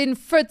 as in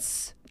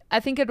Fritz, I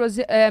think it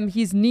was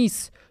his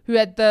niece who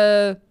had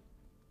the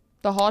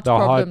heart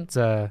problem.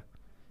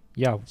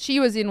 Yeah. She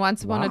was in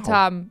Once Upon a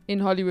Time in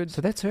Hollywood. So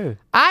that's her.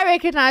 I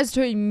recognized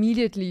her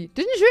immediately.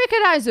 Didn't you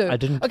recognize her? I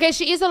didn't. Okay,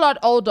 she is a lot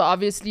older,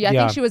 obviously. I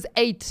think she was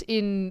 8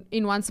 in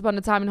Once Upon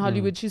a Time in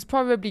Hollywood. She's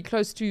probably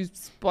close to,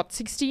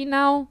 16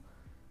 now?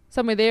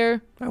 Somewhere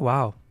there. Oh,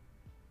 wow.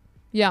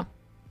 Yeah.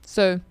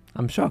 So...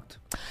 I'm shocked.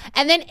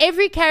 And then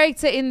every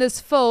character in this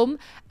film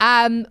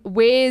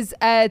wears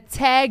a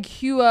Tag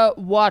Heuer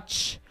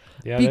watch.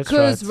 Yeah,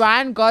 because that's right.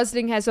 Ryan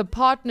Gosling has a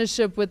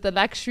partnership with the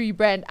luxury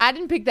brand. I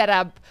didn't pick that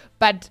up,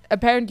 but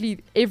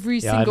apparently every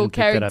single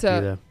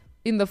character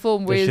in the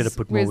film wears that watch. They should have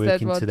put more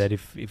work into that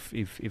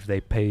if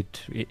they paid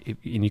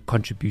any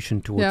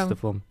contribution towards the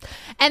film.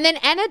 And then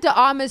Anna de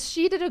Armas,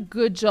 she did a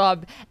good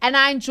job, and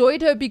I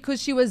enjoyed her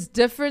because she was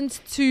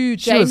different to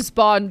James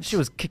Bond. She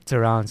was kicked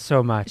around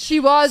so much. She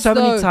was so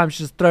many times.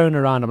 She was thrown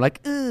around. I'm like,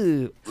 ugh.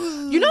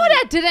 You know what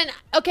I didn't?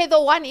 Okay,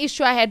 the one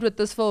issue I had with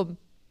this film.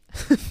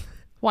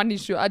 One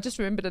issue, I just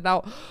remembered it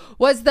now,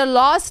 was the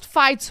last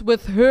fight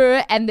with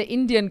her and the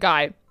Indian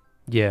guy.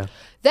 Yeah.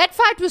 That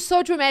fight was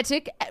so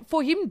dramatic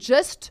for him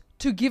just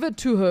to give it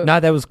to her. No,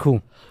 that was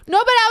cool. No,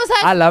 but I was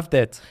like... I loved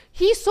that.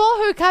 He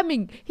saw her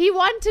coming. He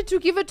wanted to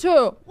give it to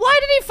her. Why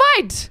did he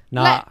fight?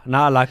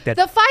 I like that.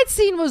 The fight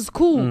scene was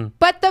cool.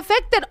 But the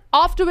fact that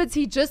afterwards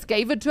he just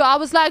gave it to her, I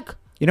was like...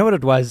 You know what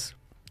it was?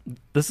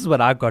 This is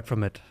what I got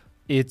from it.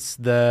 It's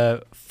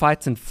the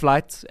fight and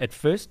flight at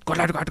first.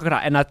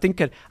 And I think,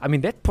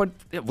 that point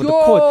with the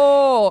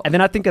court. And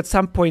then I think at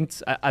some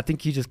point, I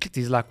think he just clicked.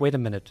 He's like, wait a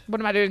minute. What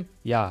am I doing?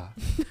 Yeah.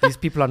 These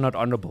people are not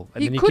honorable.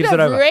 And he then he could gives it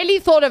have over. really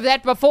thought of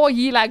that before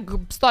he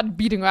started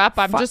beating her up.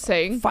 I'm just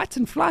saying. Fight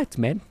and flight,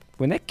 man.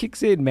 When that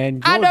kicks in,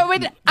 man,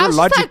 your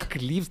logic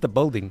leaves the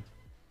building.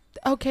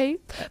 Okay.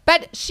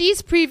 But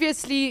she's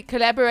previously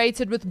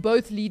collaborated with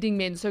both leading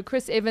men, so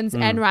Chris Evans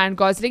and Ryan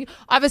Gosling.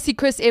 Obviously,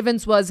 Chris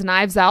Evans was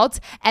Knives Out,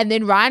 and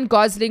then Ryan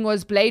Gosling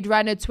was Blade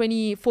Runner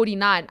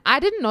 2049. I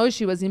didn't know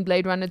she was in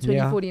Blade Runner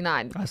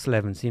 2049. I still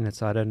haven't seen it,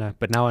 so I don't know.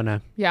 But now I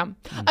know. Yeah.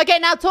 Okay,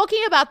 now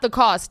talking about the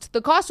cast.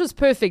 The cast was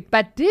perfect,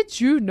 but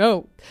did you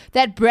know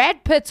that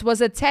Brad Pitt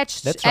was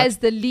attached That's right. as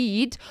the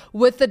lead,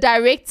 with the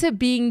director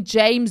being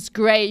James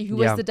Gray, who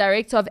was the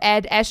director of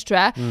Ad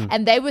Astra,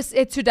 and they were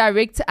set to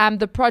direct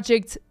the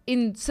project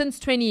since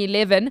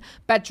 2011,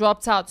 but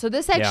dropped out. So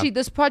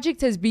this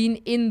project has been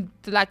in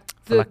the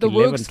 11,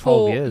 works 12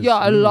 for years.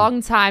 a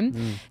long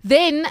time.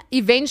 Then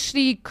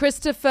eventually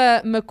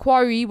Christopher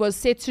McQuarrie was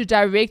set to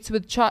direct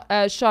with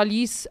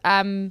Charlize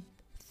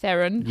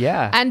Theron.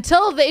 Yeah.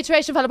 Until the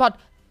iteration fell apart.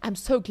 I'm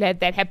so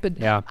glad that happened.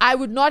 Yeah. I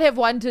would not have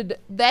wanted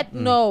that.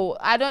 No,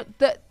 I don't.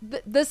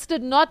 This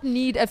did not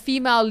need a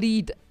female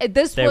lead.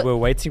 They were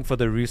waiting for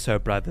the Russo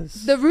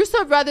brothers. The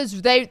Russo brothers.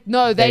 They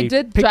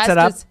did picked it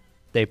up, justice.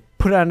 they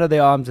put it under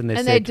their arms, and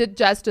they did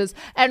justice.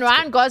 And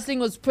Ryan Gosling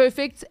was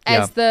perfect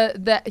as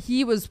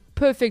he was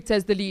perfect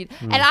as the lead.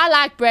 And I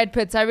like Brad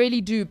Pitt, I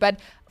really do. But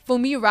for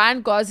me,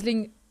 Ryan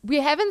Gosling, we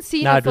haven't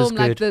seen a film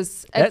like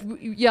this.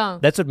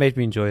 That's what made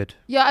me enjoy it.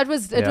 Yeah, it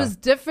was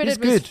different. He's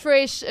it was good.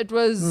 fresh. It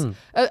was.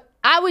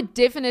 I would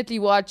definitely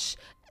watch.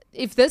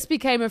 If this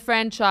became a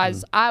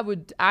franchise,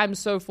 I'm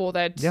so for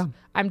that. Yeah.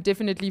 I'm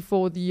definitely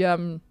for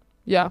the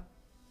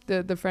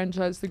the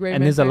franchise, the Grey Man.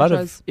 And there's a franchise.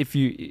 lot of if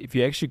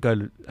you actually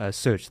go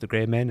search the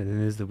Grey Man, and then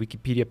there's the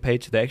Wikipedia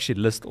page. They actually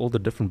list all the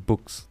different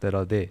books that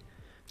are there.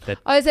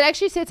 Is it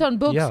actually set on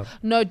books? Yeah.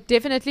 No,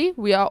 definitely.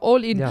 We are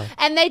all in. Yeah.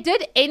 And they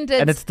did end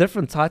it. And it's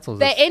different titles.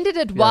 They ended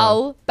it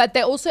well, but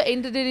they also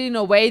ended it in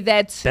a way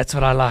that That's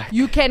what I like.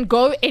 you can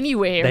go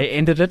anywhere. They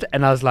ended it,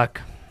 and I was like,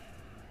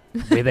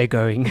 where are they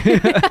going?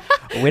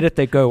 Where did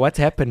they go? What's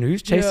happened?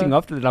 Who's chasing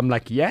after them? I'm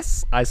like,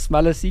 yes, I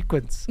smell a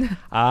sequence.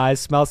 I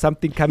smell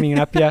something coming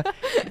up here.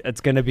 It's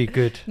going to be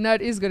good. No,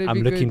 it is going to be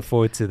I'm good. looking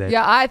forward to that.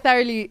 Yeah,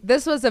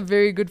 this was a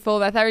very good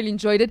film. I thoroughly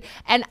enjoyed it.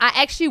 And I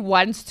actually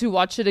want to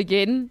watch it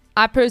again.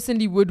 I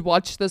personally would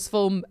watch this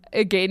film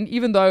again,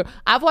 even though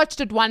I've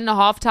watched it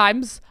 1.5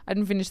 times. I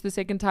didn't finish the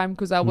second time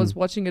because I was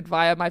watching it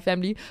via my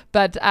family.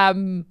 But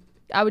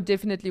I would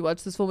definitely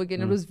watch this film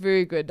again. It was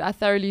very good. I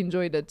thoroughly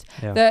enjoyed it.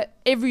 Yeah.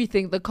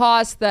 Everything, the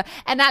cast,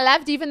 and I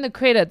loved even the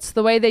credits,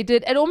 the way they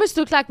did. It almost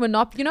looked like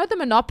Monopoly. You know the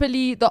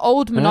Monopoly, the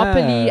old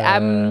Monopoly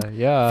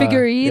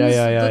figurines,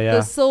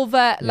 the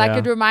silver. Like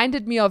it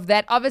reminded me of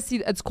that.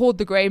 Obviously, it's called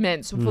the Grey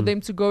Man, so for them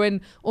to go and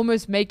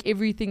almost make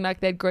everything like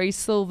that grey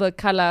silver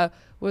color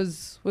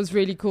was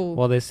really cool.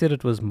 Well, they said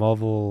it was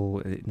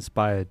Marvel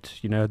inspired.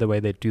 You know the way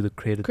they do the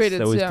credits.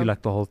 They always do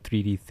like the whole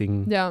 3D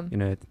thing. Yeah. You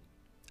know.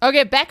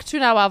 Okay, back to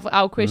now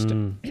our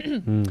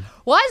question.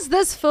 Was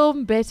this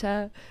film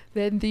better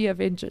than The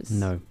Avengers?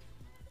 No.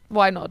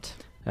 Why not?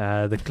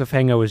 The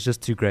cliffhanger was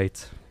just too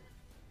great.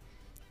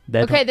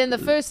 Then the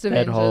first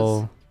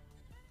Avengers.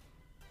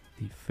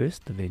 The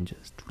first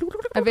Avengers.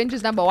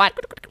 Avengers number 1.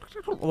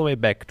 All the way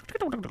back.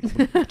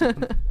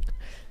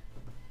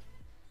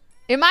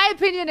 In my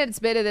opinion, it's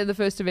better than the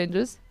first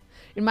Avengers.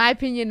 In my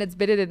opinion, it's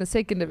better than the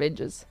second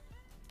Avengers.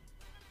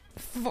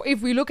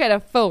 If we look at a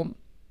film.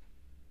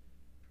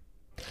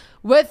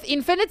 With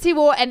Infinity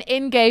War and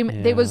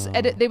Endgame,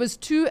 there was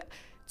too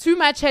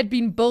much had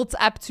been built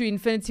up to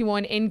Infinity War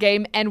and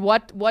Endgame, and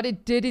what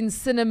it did in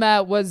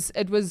cinema was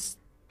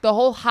the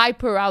whole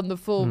hype around the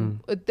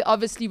film. It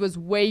obviously was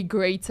way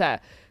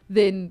greater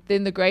than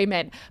the Grey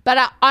Man. But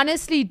I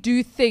honestly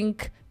do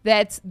think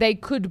that they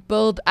could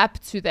build up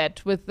to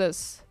that with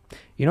this.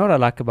 You know what I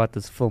like about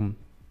this film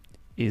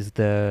is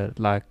the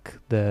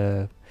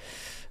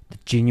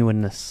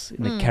genuineness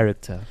in the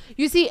character.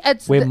 You see,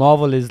 it's where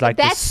Marvel is like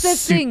that's the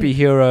thing.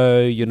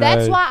 superhero, you know.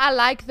 That's why I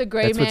like the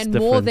Grey Man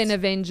more different. than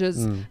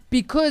Avengers,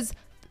 because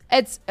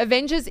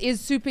Avengers is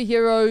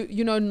superhero,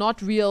 you know,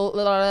 not real.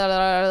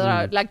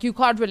 Like you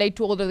can't relate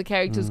to all of the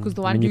characters because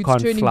the one dude's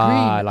turning green.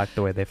 I like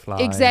the way they fly.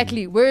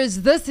 Exactly.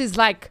 Whereas this is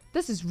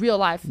real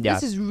life. Yeah.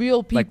 This is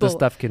real people. Like this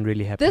stuff can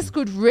really happen. This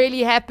could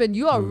really happen.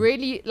 You are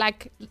really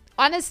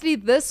honestly,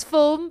 this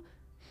film.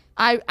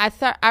 I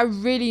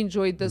really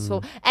enjoyed this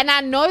film, and I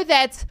know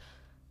that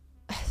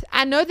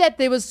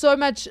there was so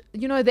much,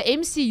 you know, the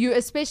MCU,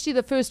 especially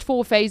the first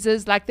 4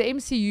 phases, like the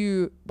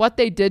MCU, what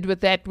they did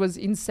with that was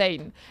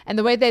insane. And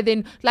the way they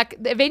then,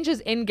 like the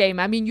Avengers Endgame,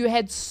 I mean, you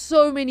had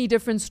so many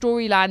different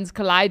storylines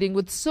colliding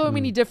with so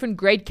many different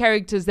great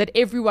characters that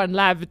everyone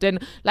loved.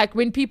 And like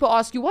when people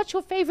ask you, what's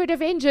your favorite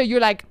Avenger?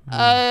 You're like,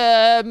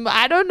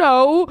 I don't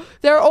know.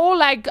 They're all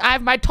like, I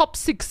have my top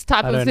 6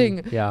 type of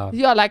thing. Yeah,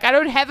 like I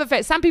don't have a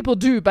favorite. Some people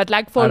do, but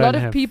like for a lot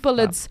of people,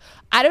 it's,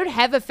 I don't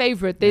have a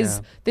favorite.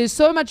 There's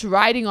so much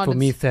riding on it. For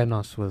me,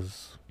 Thanos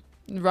was...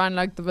 Run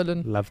like the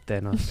villain. Loved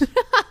Thanos.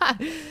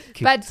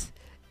 But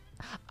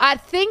I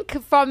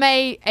think from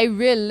a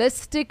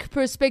realistic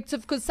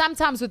perspective, because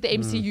sometimes with the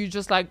MCU,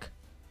 just like,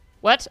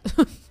 what?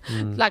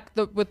 Like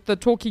with the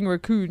talking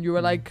raccoon, you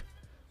were like,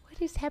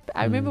 what is happening?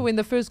 I remember when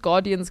the first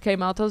Guardians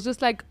came out, I was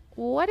just like,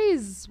 what?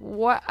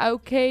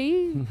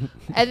 Okay.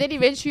 And then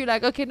eventually you're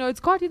like, okay, no, it's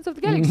Guardians of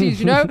the Galaxies,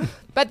 you know?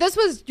 But this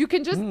was, you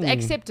can just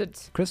accept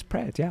it. Chris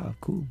Pratt, yeah,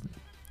 cool.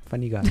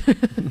 Funny guy.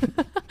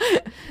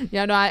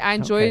 Yeah, no, I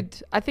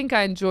enjoyed, I think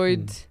I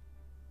enjoyed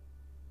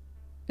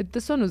it.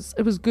 This one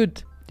was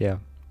good. Yeah.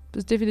 It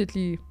was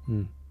definitely...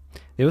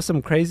 there was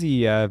some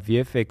crazy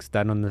VFX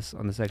done on this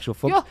actual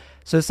film. Yeah.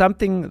 So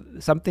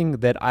something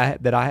that I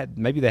had,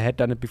 maybe they had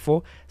done it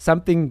before.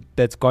 Something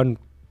that's gone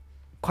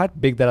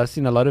quite big that I've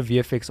seen a lot of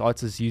VFX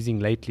artists using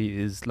lately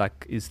is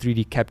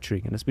 3D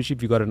capturing, and especially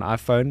if you got an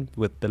iPhone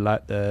with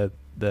the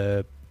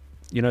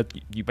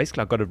you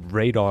basically got a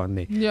radar on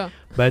there. Yeah.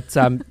 But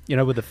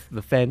with the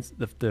face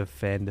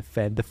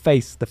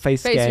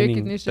scanning,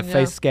 recognition,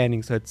 face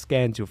scanning, so it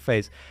scans your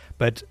face.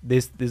 But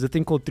there's a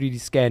thing called 3D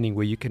scanning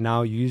where you can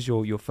now use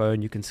your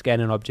phone, you can scan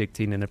an object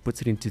in, and it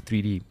puts it into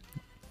 3D.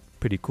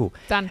 Pretty cool.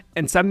 Done.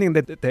 And something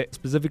that they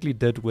specifically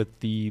did with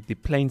the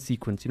plane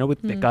sequence,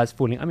 with the guys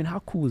falling. I mean, how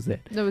cool is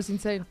that? That was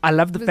insane. I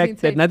love the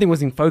fact that nothing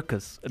was in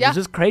focus. It Yeah. was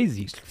just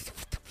crazy.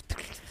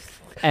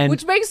 And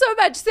which makes so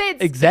much sense.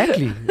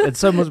 Exactly. It's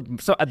so much.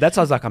 So that's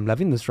why I was like, I'm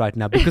loving this right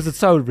now because it's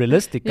so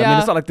realistic. I mean, Yeah.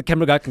 it's not like the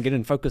camera guy can get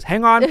in focus.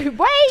 Hang on, Wait,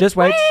 just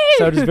wait. wait.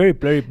 So it was very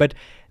blurry. But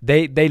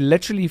they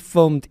literally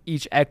filmed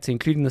each actor,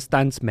 including the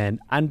stuntsman,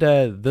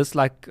 under this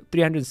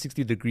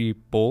 360-degree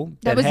ball.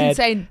 That was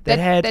insane.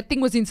 That thing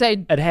was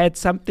insane. It had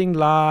something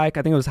like,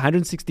 I think it was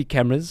 160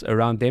 cameras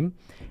around them,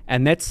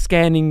 and that's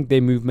scanning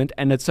their movement,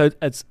 and it's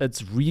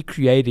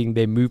recreating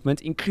their movement,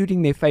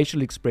 including their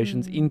facial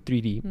expressions in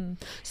 3D.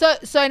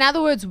 So in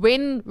other words,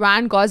 when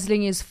Ryan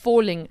Gosling is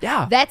falling,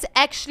 Yeah. that's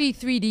actually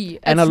 3D.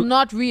 And It's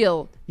not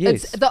real.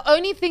 Yes. It's, the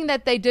only thing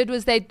that they did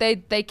was they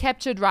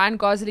captured Ryan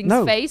Gosling's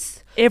No.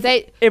 face.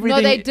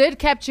 Everything. They did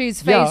capture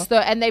his face Yeah. though,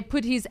 and they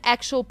put his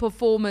actual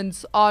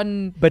performance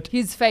on But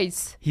his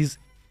face.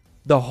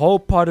 The whole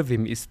part of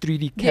him is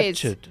 3D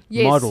captured,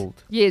 Yes.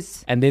 modeled.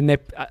 Yes. And then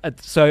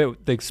so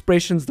the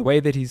expressions, the way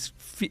that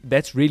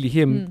that's really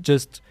him,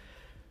 just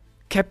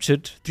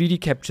captured, 3D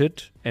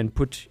captured, and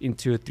put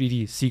into a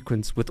 3D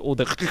sequence with all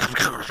the.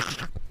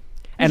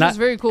 Which is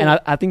very cool. And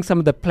I think some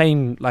of the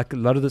plane, like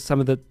some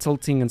of the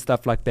tilting and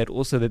stuff like that,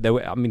 also that they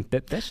were. I mean,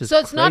 that's just. So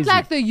it's not crazy.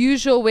 like the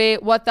usual where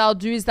what they'll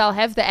do is they'll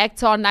have the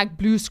actor on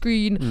blue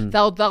screen.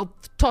 They'll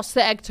toss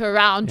the actor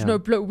around,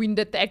 blow wind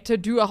at the actor,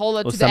 do a whole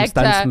lot Or to the some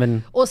actor,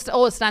 stuntsman. or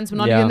a stuntsman,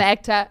 not Yeah. even the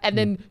actor, and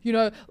then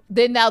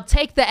then they'll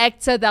take the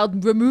actor, they'll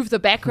remove the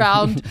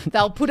background,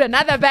 they'll put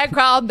another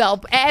background,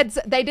 they'll add.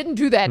 They didn't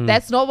do that.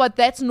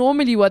 That's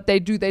normally what they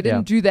do. They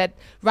didn't do that.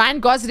 Ryan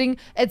Gosling,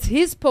 it's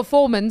his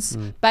performance,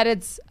 but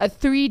it's a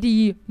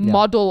 3D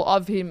model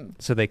of him.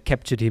 So they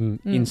captured him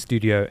in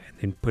studio and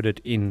then put it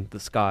in the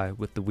sky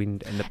with the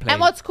wind and the plane. And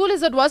what's cool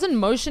is it wasn't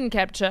motion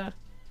capture.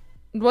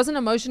 It wasn't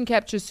a motion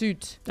capture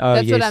suit. Oh,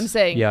 That's what yes. I'm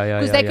saying. Yeah,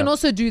 Because they can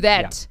also do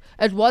that.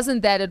 It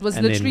wasn't that. It was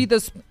And literally then-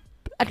 this.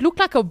 It looked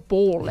like a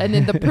ball, and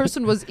then the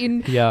person was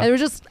in. Yeah. And there were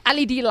just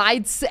LED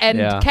lights and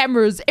Yeah.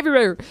 cameras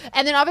everywhere.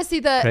 And then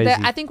obviously Crazy.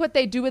 I think what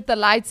they do with the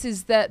lights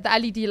is the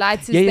LED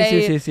lights is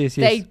Yes.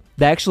 they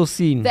The actual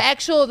scene. the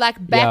actual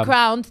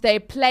background they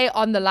play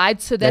on the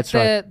lights so that That's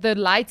right. the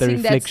lighting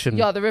reflection.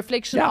 the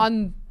reflection Yeah.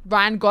 on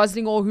Ryan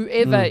Gosling or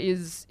whoever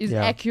is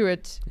Yeah.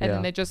 accurate, and then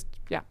Yeah. they just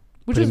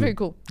which Put was him- very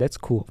cool. That's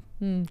cool.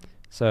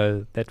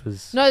 So that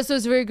was. No, this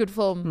was a very good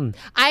film.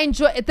 I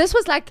enjoy it. This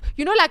was like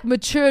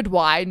matured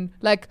wine.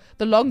 Like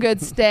the longer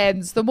it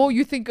stands, the more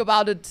you think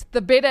about it,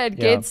 the better it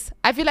Yeah. gets.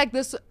 I feel like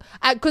this,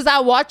 because I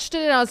watched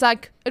it and I was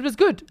like, it was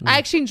good. I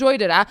actually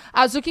enjoyed it. I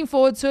was looking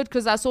forward to it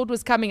because I saw it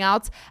was coming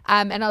out.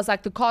 And I was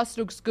like, the cast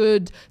looks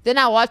good. Then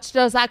I watched it.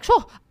 I was like,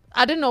 sure.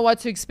 I didn't know what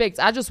to expect.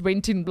 I just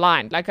went in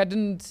blind. Like I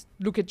didn't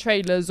look at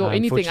trailers or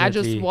anything. I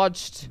just Unfortunately,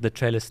 watched. The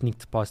trailer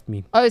sneaked past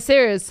me. Oh,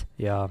 serious?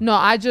 Yeah. No,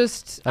 I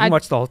didn't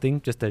watch the whole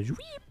thing. Just a.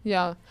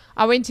 Yeah,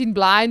 I went in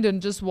blind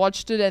and just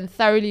watched it and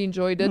thoroughly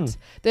enjoyed it.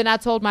 Then I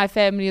told my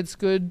family it's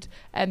good,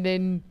 and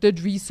then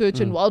did research.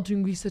 And while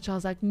doing research, I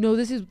was like, "No,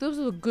 this was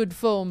a good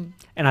film."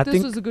 And I This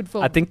think was a good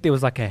film. I think there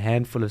was like a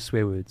handful of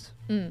swear words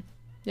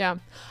Yeah,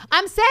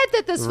 I'm sad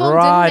that this film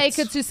Right. didn't make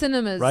it to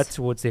cinemas. right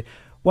towards there.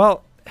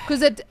 Well,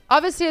 Because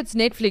obviously it's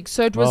Netflix,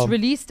 so it was Well-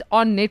 released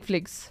on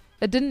Netflix.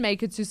 It didn't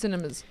make it to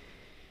cinemas.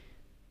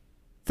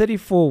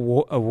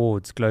 34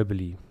 awards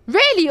globally.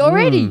 Really?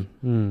 Already?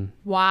 Mm.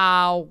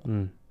 Wow.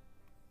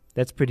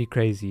 That's pretty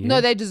crazy. No,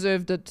 yeah? they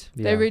deserved it.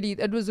 Yeah.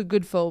 It was a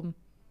good film.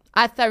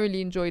 I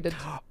thoroughly enjoyed it.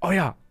 Oh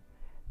yeah.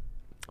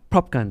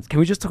 Prop guns. Can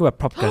we just talk about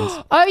prop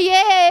guns? Oh,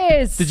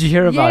 yes. Did you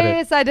hear about it?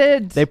 Yes, I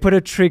did. They put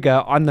a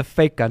trigger on the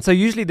fake gun. So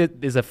usually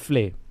there's a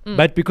flare,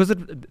 but because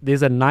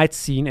there's a night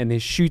scene and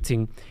there's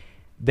shooting,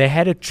 they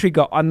had a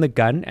trigger on the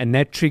gun, and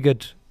that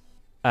triggered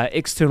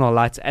external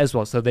lights as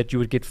well, so that you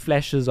would get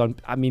flashes on.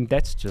 I mean,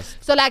 that's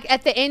just. So like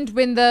at the end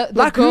when the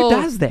Like, who girl,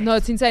 does that? No,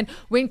 it's insane.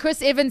 When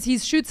Chris Evans he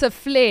shoots a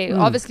flare,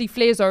 obviously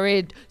flares are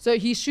red, so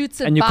he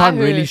shoots it And you by can't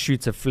her. really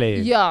shoot a flare.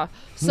 Yeah.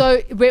 So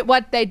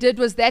what they did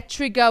was that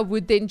trigger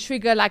would then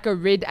trigger like a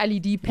red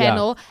LED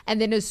panel, and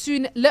then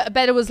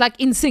but it was like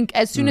in sync.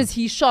 As soon as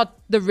he shot,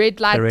 the red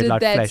light red did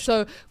light that. flashed.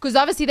 So because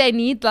obviously they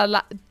need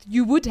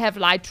you would have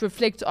light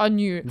reflect on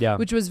you, Yeah.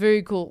 which was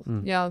very cool.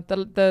 Yeah.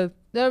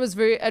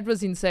 It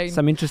was insane.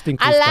 Some interesting.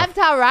 Cool I stuff. loved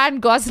how Ryan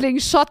Gosling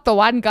shot the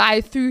one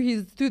guy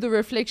through the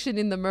reflection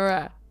in the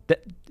mirror.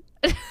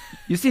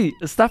 You see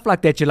stuff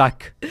like that. You're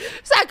like,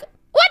 It's like,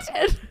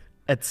 what?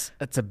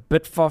 it's a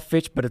bit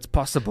far-fetched, but it's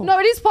possible. No,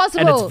 it is possible.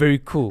 And it's very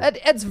cool.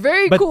 It's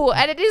very But cool,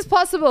 and it is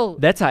possible.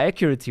 That's how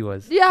accurate he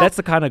was. Yeah. That's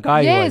the kind of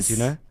guy he Yes. was,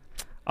 you know?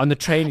 On the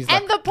train, he's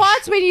And like... the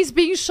parts when he's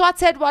being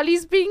shot at while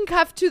he's being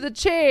cuffed to the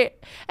chair,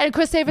 and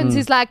Chris Evans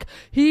is like,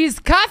 he's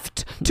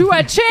cuffed to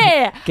a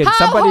chair. Can How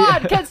somebody-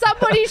 hard can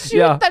somebody shoot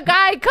Yeah. the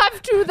guy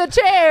cuffed to the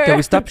chair? Can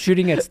we stop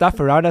shooting at stuff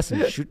around us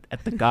and shoot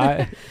at the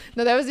guy?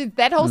 No, that was it.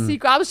 That whole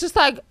sequence. I was just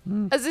like,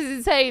 this is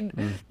insane.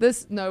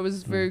 It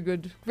was very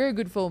good. Very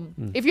good film.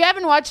 If you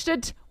haven't watched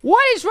it,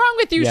 what is wrong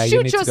with you? Yeah, you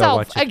Shoot need to go yourself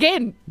watch it.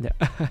 again Yeah.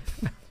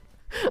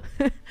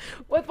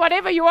 with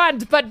whatever you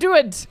want, but do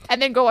it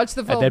and then go watch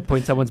the At film. that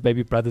point, someone's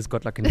baby brother's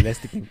got like an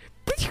elastic thing.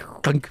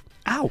 Clunk.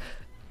 Ow.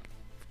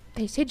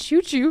 They said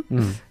shoot you.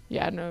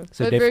 Yeah, no.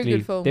 So But very definitely,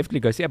 good film. definitely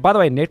go see it. By the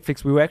way,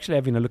 Netflix, we were actually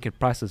having a look at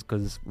prices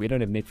because we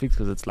don't have Netflix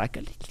because it's like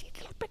a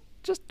little bit,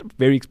 just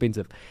very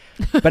expensive.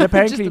 But Just a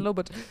apparently, little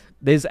bit.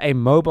 there's a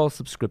mobile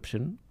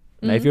subscription.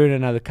 Now, if you're in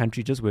another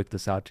country, just work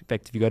this out. In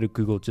fact, if you go to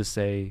Google, just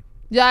say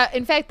Yeah,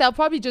 in fact, they'll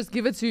probably just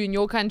give it to you in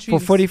your country. for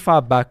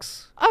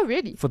 $45 Oh,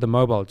 really? for the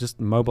mobile, just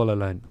mobile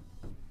alone.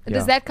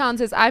 Does that count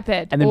as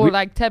iPad And then or we-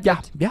 like Yeah,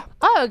 tablet? yeah.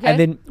 Oh, okay. And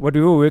then what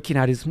we were working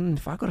out is,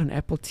 if I got an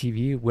Apple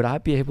TV, would I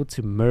be able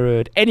to mirror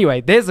it?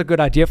 Anyway, there's a good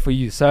idea for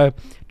you. So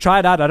try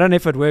it out. I don't know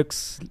if it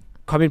works.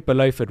 Comment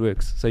below if it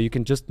works. So you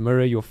can just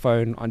mirror your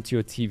phone onto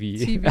your TV.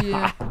 TV,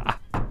 yeah.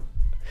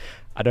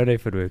 I don't know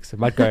if it works. It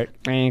might go,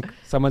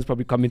 someone's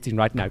probably commenting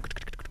right now.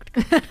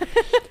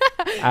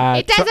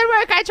 It doesn't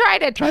work. I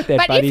tried it. Try that,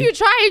 but buddy. if you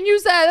try and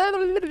use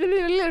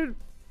that,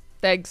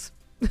 thanks.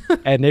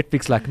 And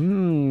Netflix like,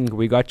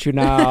 we got you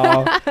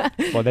now.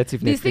 Well, that's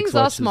if These Netflix things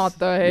are watches. smart,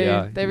 though. Hey?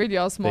 Yeah, They really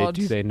are smart.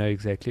 They do. They know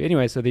exactly.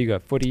 Anyway, so there you go.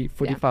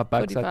 45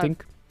 bucks, I 45.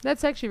 think,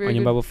 That's actually very on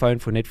your good. mobile phone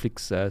for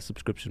Netflix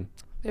subscription.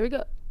 There we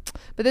go.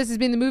 But this has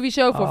been the movie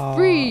show for Oh,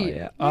 free.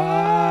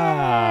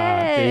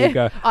 yeah. There you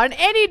go. On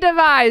any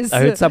device. I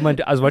heard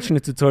I was watching a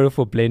tutorial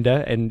for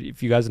Blender, and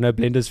if you guys know,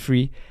 Blender's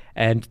free,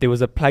 and there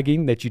was a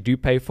plugin that you do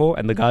pay for,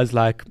 and the guy's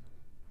like,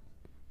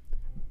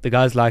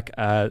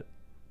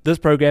 this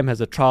program has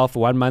a trial for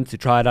 1 month to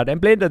try it out, and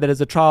Blender, that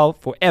is a trial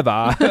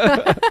forever.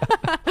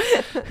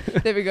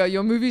 There we go.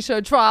 Your movie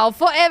show trial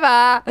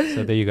forever.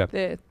 So there you go.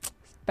 There.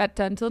 But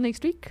until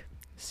next week.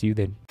 See you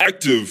then.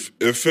 Active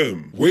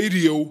FM.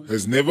 Radio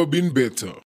has never been better.